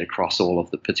development to get across all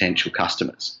of the potential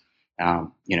customers.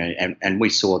 And we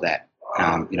saw that.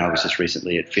 I was just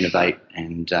recently at Finovate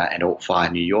and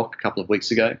AltFi New York a couple of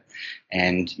weeks ago,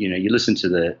 and you listen to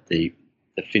the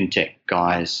fintech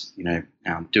guys,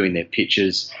 doing their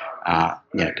pitches,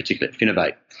 particularly at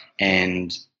Finovate,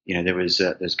 and there was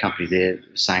a company there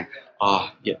saying, "Oh,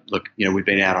 yeah, look, we've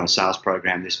been out on a sales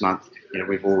program this month.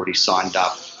 We've already signed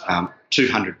up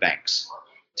 200 banks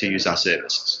to use our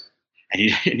services," and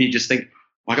you just think,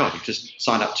 "My God, you've just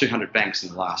signed up 200 banks in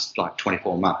the last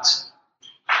 24 months."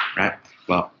 Right?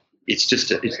 Well, it's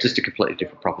just a completely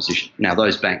different proposition. Now,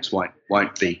 those banks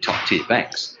won't be top tier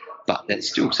banks, but that's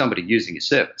still somebody using your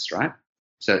service, right?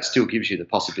 So it still gives you the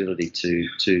possibility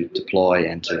to deploy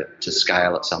and to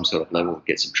scale at some sort of level,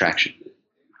 get some traction.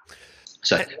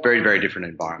 So very, very different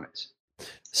environments.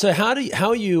 So how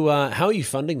are you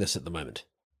funding this at the moment?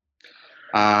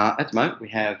 At the moment, we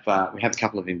have a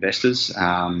couple of investors.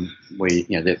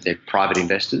 They're private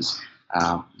investors.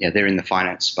 They're in the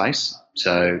finance space.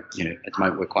 So, at the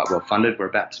moment we're quite well funded. We're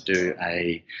about to do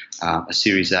a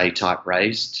Series A type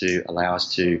raise to allow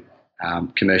us to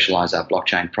commercialise our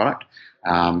blockchain product,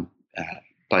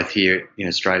 both here in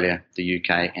Australia, the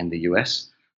UK, and the US.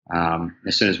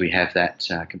 As soon as we have that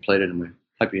completed, and we're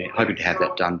hoping to have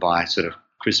that done by sort of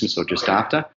Christmas or just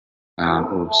after,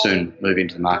 we'll soon move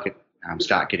into the market,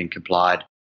 start getting complied,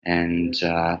 and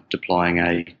deploying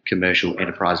a commercial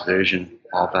enterprise version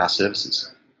of our services.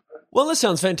 Well, that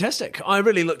sounds fantastic. I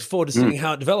really look forward to seeing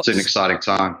how it develops. It's an exciting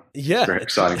time. Yeah. It's a very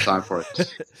exciting time for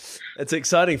it. It's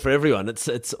exciting for everyone.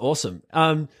 It's awesome.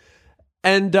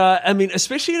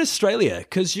 Especially in Australia,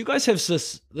 because you guys have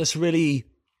this really,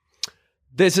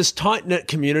 there's this tight-knit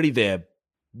community there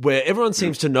where everyone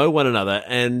seems to know one another,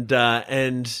 and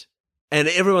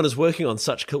everyone is working on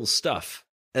such cool stuff.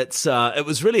 It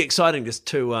was really exciting just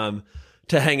to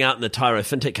hang out in the Tyro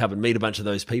FinTech Hub and meet a bunch of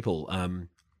those people.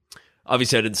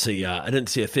 Obviously, I didn't see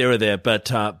Athera there, but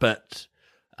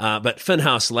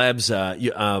FinHouse Labs are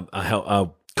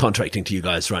contracting to you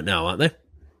guys right now, aren't they?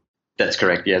 That's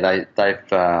correct. Yeah, they've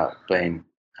been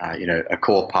a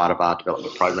core part of our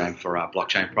development program for our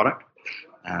blockchain product.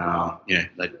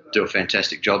 They do a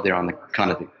fantastic job. They're on the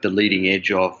kind of the leading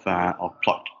edge of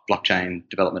blockchain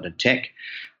development and tech.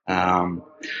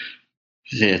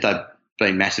 They've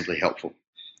been massively helpful.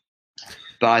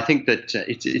 But I think that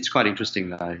it's quite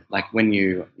interesting though. Like when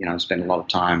you spend a lot of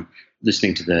time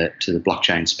listening to the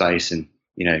blockchain space and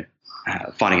trying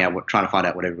to find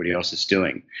out what everybody else is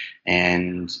doing,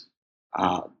 and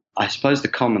I suppose the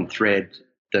common thread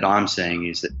that I'm seeing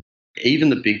is that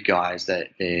even the big guys, that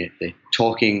they're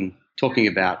talking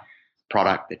about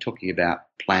product, they're talking about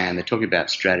plan, they're talking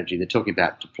about strategy, they're talking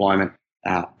about deployment,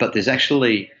 but there's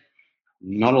actually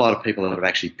not a lot of people that have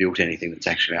actually built anything that's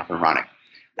actually up and running.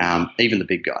 Even the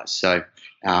big guys. So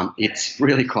it's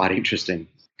really quite interesting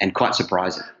and quite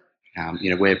surprising.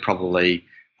 We're probably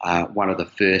one of the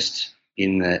first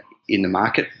in the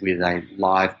market with a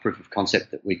live proof of concept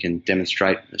that we can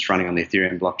demonstrate that's running on the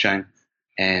Ethereum blockchain.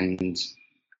 And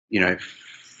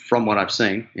from what I've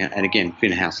seen, and again,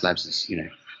 FinHouse Labs is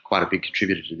quite a big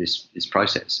contributor to this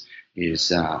process.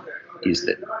 Is is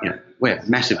that we're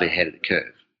massively ahead of the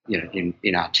curve.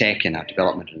 In our tech and our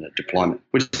development and our deployment,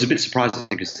 which is a bit surprising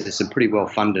because there's some pretty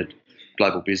well-funded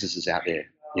global businesses out there,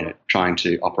 trying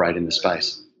to operate in the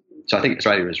space. So I think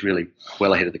Australia is really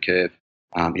well ahead of the curve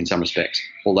in some respects,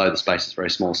 although the space is very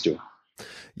small still.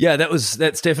 Yeah, that's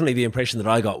definitely the impression that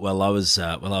I got while I was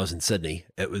in Sydney.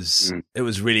 It was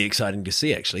really exciting to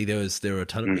see. Actually, there were a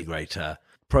ton of really great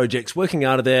projects working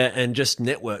out of there, and just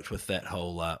networked with that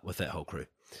whole crew.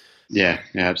 Yeah,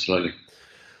 absolutely.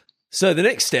 So the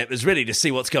next step is really to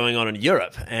see what's going on in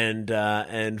Europe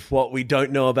and what we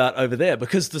don't know about over there,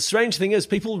 because the strange thing is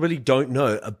people really don't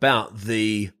know about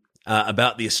the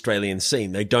Australian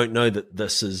scene. They don't know that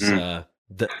this is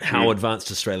how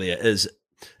advanced Australia is,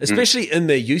 especially in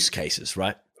their use cases,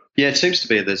 right? Yeah, it seems to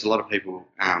be there's a lot of people,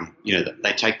 that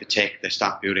they take the tech, they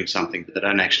start building something, but they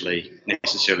don't actually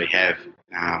necessarily have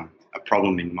a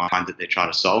problem in mind that they're trying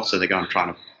to solve. So they go and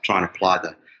try and apply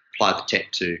the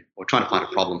tech to, or trying to find a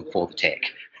problem for the tech,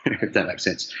 if that makes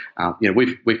sense.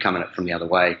 We've come at it from the other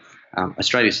way.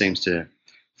 Australia seems to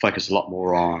focus a lot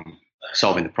more on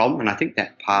solving the problem, and I think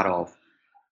that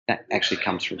actually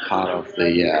comes from part of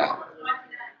the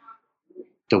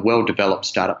well-developed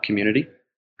startup community,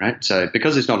 right? So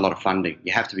because there's not a lot of funding,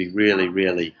 you have to be really,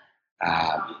 really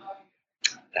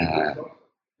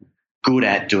good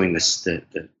at doing this,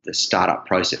 the startup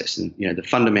process. And the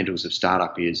fundamentals of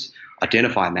startup is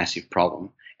identify a massive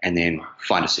problem and then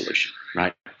find a solution,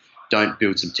 right? Don't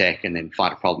build some tech and then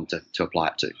find a problem to apply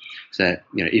it to. So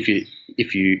if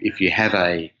you have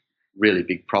a really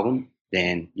big problem,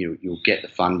 then you'll get the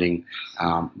funding,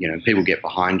 people get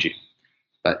behind you.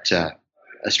 But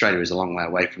Australia is a long way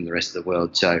away from the rest of the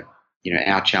world, so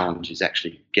our challenge is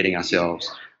actually getting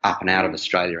ourselves up and out of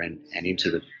Australia and into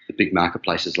the big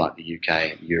marketplaces like the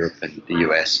UK, and Europe, and the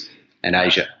US, and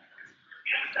Asia.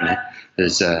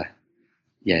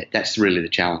 That's really the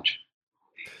challenge.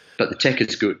 But the tech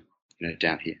is good,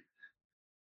 down here.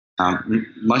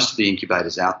 Most of the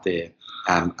incubators out there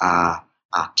are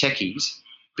techies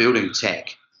building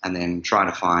tech and then trying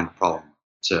to find a problem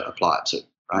to apply it to,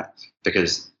 right?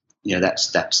 Because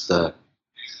that's the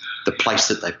place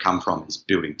that they've come from, is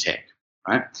building tech,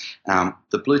 right?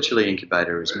 The Blue Chili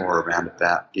Incubator is more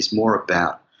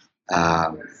about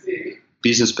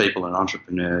business people and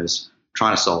entrepreneurs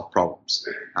trying to solve problems.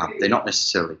 They're not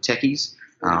necessarily techies,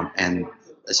 and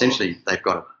essentially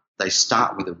they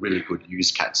start with a really good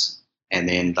use case, and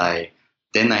then they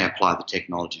apply the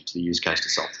technology to the use case to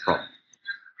solve the problem.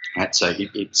 Right? So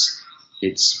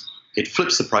it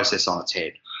flips the process on its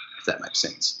head, if that makes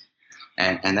sense.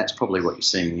 And that's probably what you're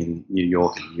seeing in New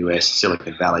York and the US,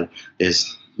 Silicon Valley.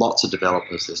 There's lots of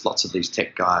developers. There's lots of these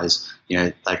tech guys.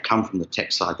 They've come from the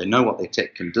tech side. They know what their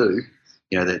tech can do.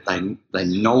 They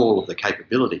know all of the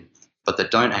capability, but they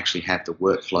don't actually have the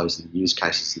workflows and the use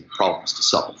cases and the problems to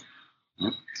solve.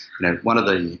 One of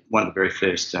the very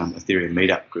first Ethereum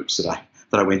meetup groups that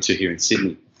I went to here in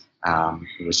Sydney,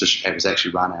 it was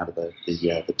actually run out of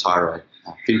the Tyro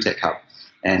FinTech Hub,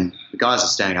 and the guys are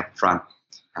standing up in front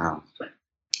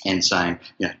and saying,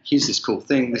 here's this cool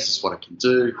thing, this is what it can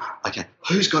do. Okay,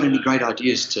 who's got any great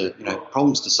ideas to,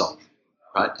 problems to solve,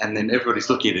 right? And then everybody's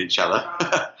looking at each other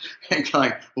and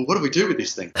going, well, what do we do with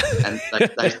this thing? And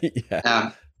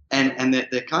and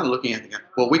they're kind of looking at it and going,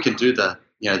 well, we can do the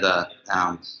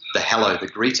hello, the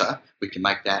greeter. We can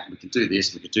make that. We can do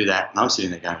this. We can do that. And I'm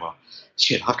sitting there going, well,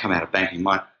 shit, I've come out of banking.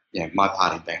 My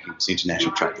part in banking was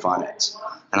international trade finance.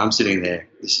 And I'm sitting there,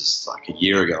 this is like a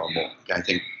year ago or more, going,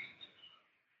 think,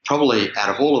 probably out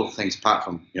of all of the things, apart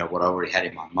from what I already had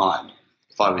in my mind,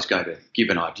 if I was going to give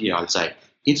an idea, I would say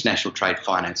international trade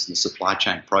finance and the supply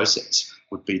chain process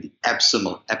would be the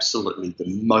absolutely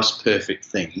the most perfect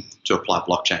thing to apply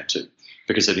blockchain to,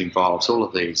 because it involves all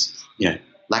of these,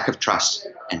 lack of trust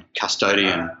and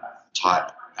custodian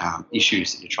type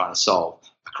issues that you're trying to solve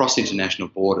across international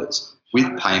borders,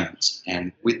 with payments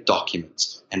and with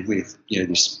documents and with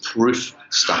this proof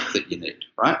stuff that you need,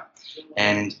 right?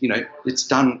 And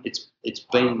it's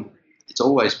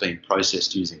always been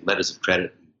processed using letters of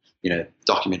credit,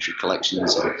 documentary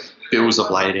collections and bills of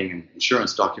lading and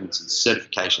insurance documents and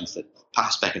certifications that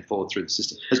pass back and forth through the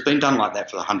system. It's been done like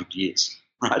that for 100 years,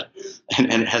 right?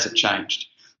 And it hasn't changed.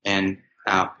 And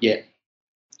yet,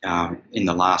 in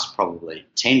the last probably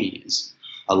 10 years,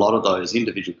 a lot of those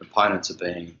individual components are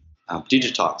being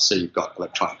digitized. So you've got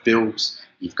electronic bills,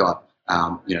 you've got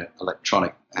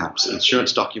electronic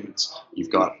insurance documents,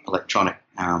 you've got electronic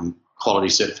quality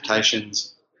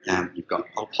certifications, you've got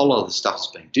a whole lot of the stuff that's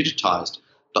being digitized,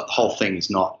 but the whole thing is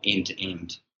not end to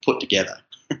end put together,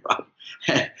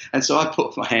 right? And so I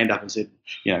put my hand up and said,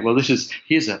 well,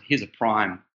 here's a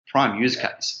prime use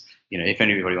case. if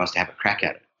anybody wants to have a crack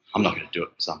at it, I'm not going to do it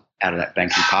because I'm out of that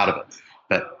banking part of it.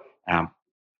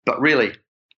 But really,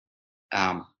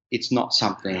 it's not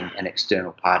something an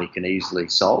external party can easily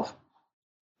solve,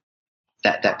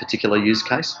 that particular use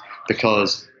case,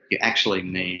 because you actually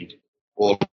need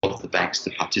all of the banks to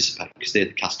participate because they're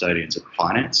the custodians of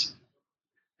finance,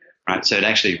 right? So it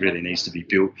actually really needs to be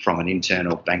built from an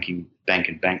internal bank to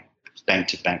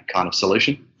bank kind of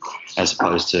solution, as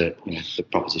opposed to the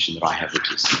proposition that I have,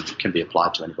 which can be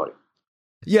applied to anybody.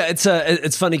 Yeah,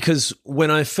 it's funny because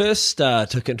when I first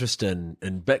took interest in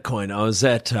Bitcoin, I was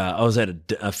at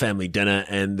a family dinner,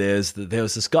 and there was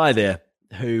this guy there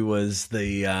who was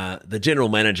the general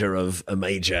manager of a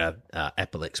major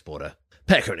apple exporter,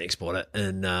 Packer exporter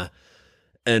in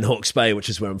Hawke's Bay, which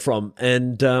is where I'm from,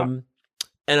 and I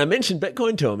mentioned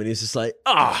Bitcoin to him, and he's just like,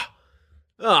 oh,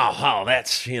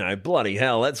 that's, bloody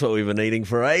hell, that's what we've been needing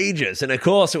for ages. And of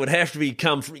course it would have to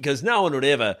because no one would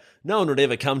ever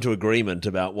come to agreement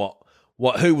about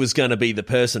who was going to be the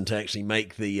person to actually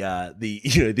make the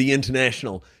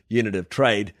international unit of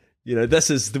trade.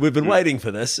 We've been waiting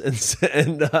for this,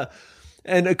 and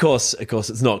of course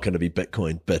it's not going to be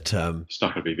Bitcoin, but it's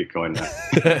not going to be Bitcoin now.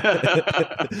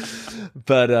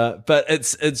 but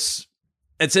it's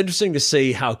interesting to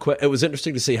see how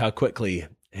quickly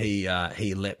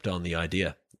he leapt on the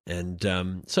idea, and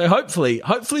so hopefully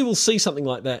we'll see something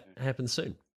like that happen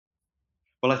soon.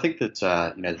 Well, I think that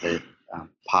the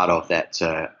part of that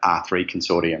R3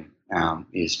 consortium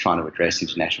is trying to address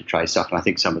international trade stuff, and I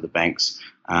think some of the banks,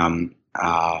 a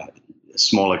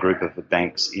smaller group of the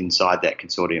banks inside that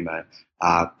consortium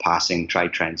are passing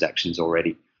trade transactions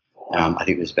already. I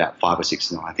think there's about 5 or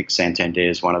 6 now. I think Santander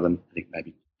is one of them. I think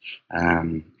maybe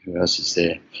who else is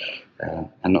there?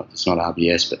 And it's not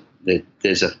RBS, but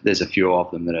there's a few of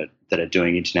them that are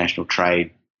doing international trade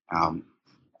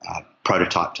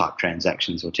prototype type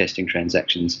transactions or testing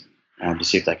transactions to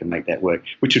see if they can make that work,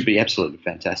 which would be absolutely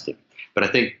fantastic. But I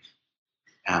think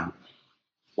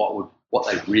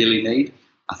what they really need,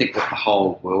 I think what the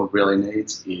whole world really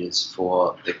needs, is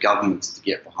for the governments to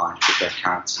get behind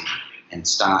cryptocurrency and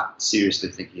start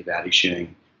seriously thinking about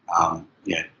issuing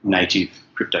native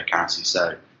cryptocurrency.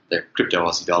 So the crypto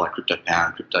Aussie dollar, crypto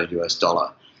pound, crypto US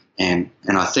dollar. And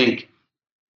I think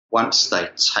once they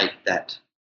take that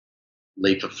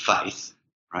leap of faith,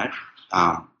 right,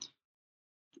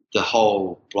 the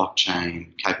whole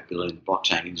blockchain capability, the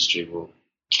blockchain industry will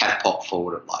catapult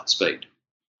forward at light speed,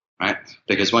 right?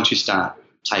 Because once you start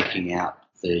taking out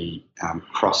the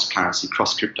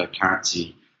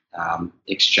cross-cryptocurrency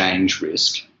exchange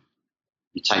risk,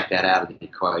 you take that out of the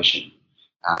equation,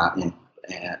 and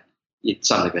it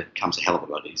suddenly becomes a hell of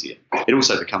a lot easier. It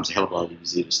also becomes a hell of a lot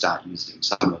easier to start using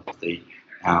some of the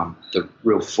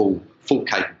real full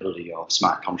capability of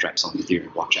smart contracts on the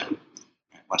Ethereum blockchain.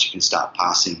 Once you can start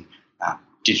passing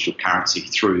digital currency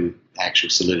through actual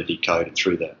Solidity code and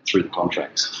through the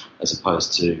contracts, as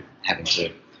opposed to having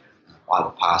to either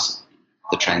pass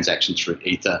the transaction through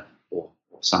Ether or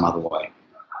some other way.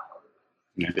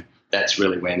 That's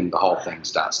really when the whole thing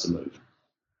starts to move.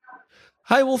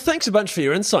 Hey, well, thanks a bunch for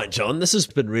your insight, John. This has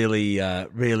been really,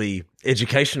 really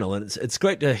educational, and it's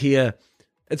great to hear.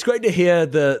 It's great to hear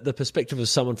the perspective of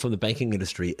someone from the banking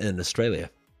industry in Australia.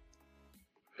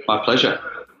 My pleasure.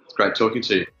 It's great talking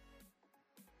to you.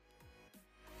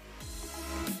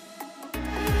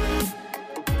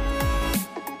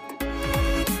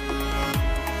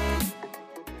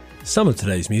 Some of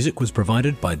today's music was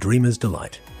provided by Dreamer's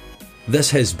Delight.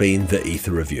 This has been the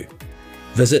Ether Review.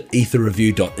 Visit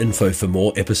etherreview.info for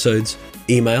more episodes,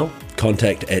 email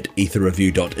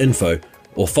contact@etherreview.info,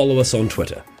 or follow us on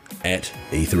Twitter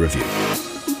 @etherreview.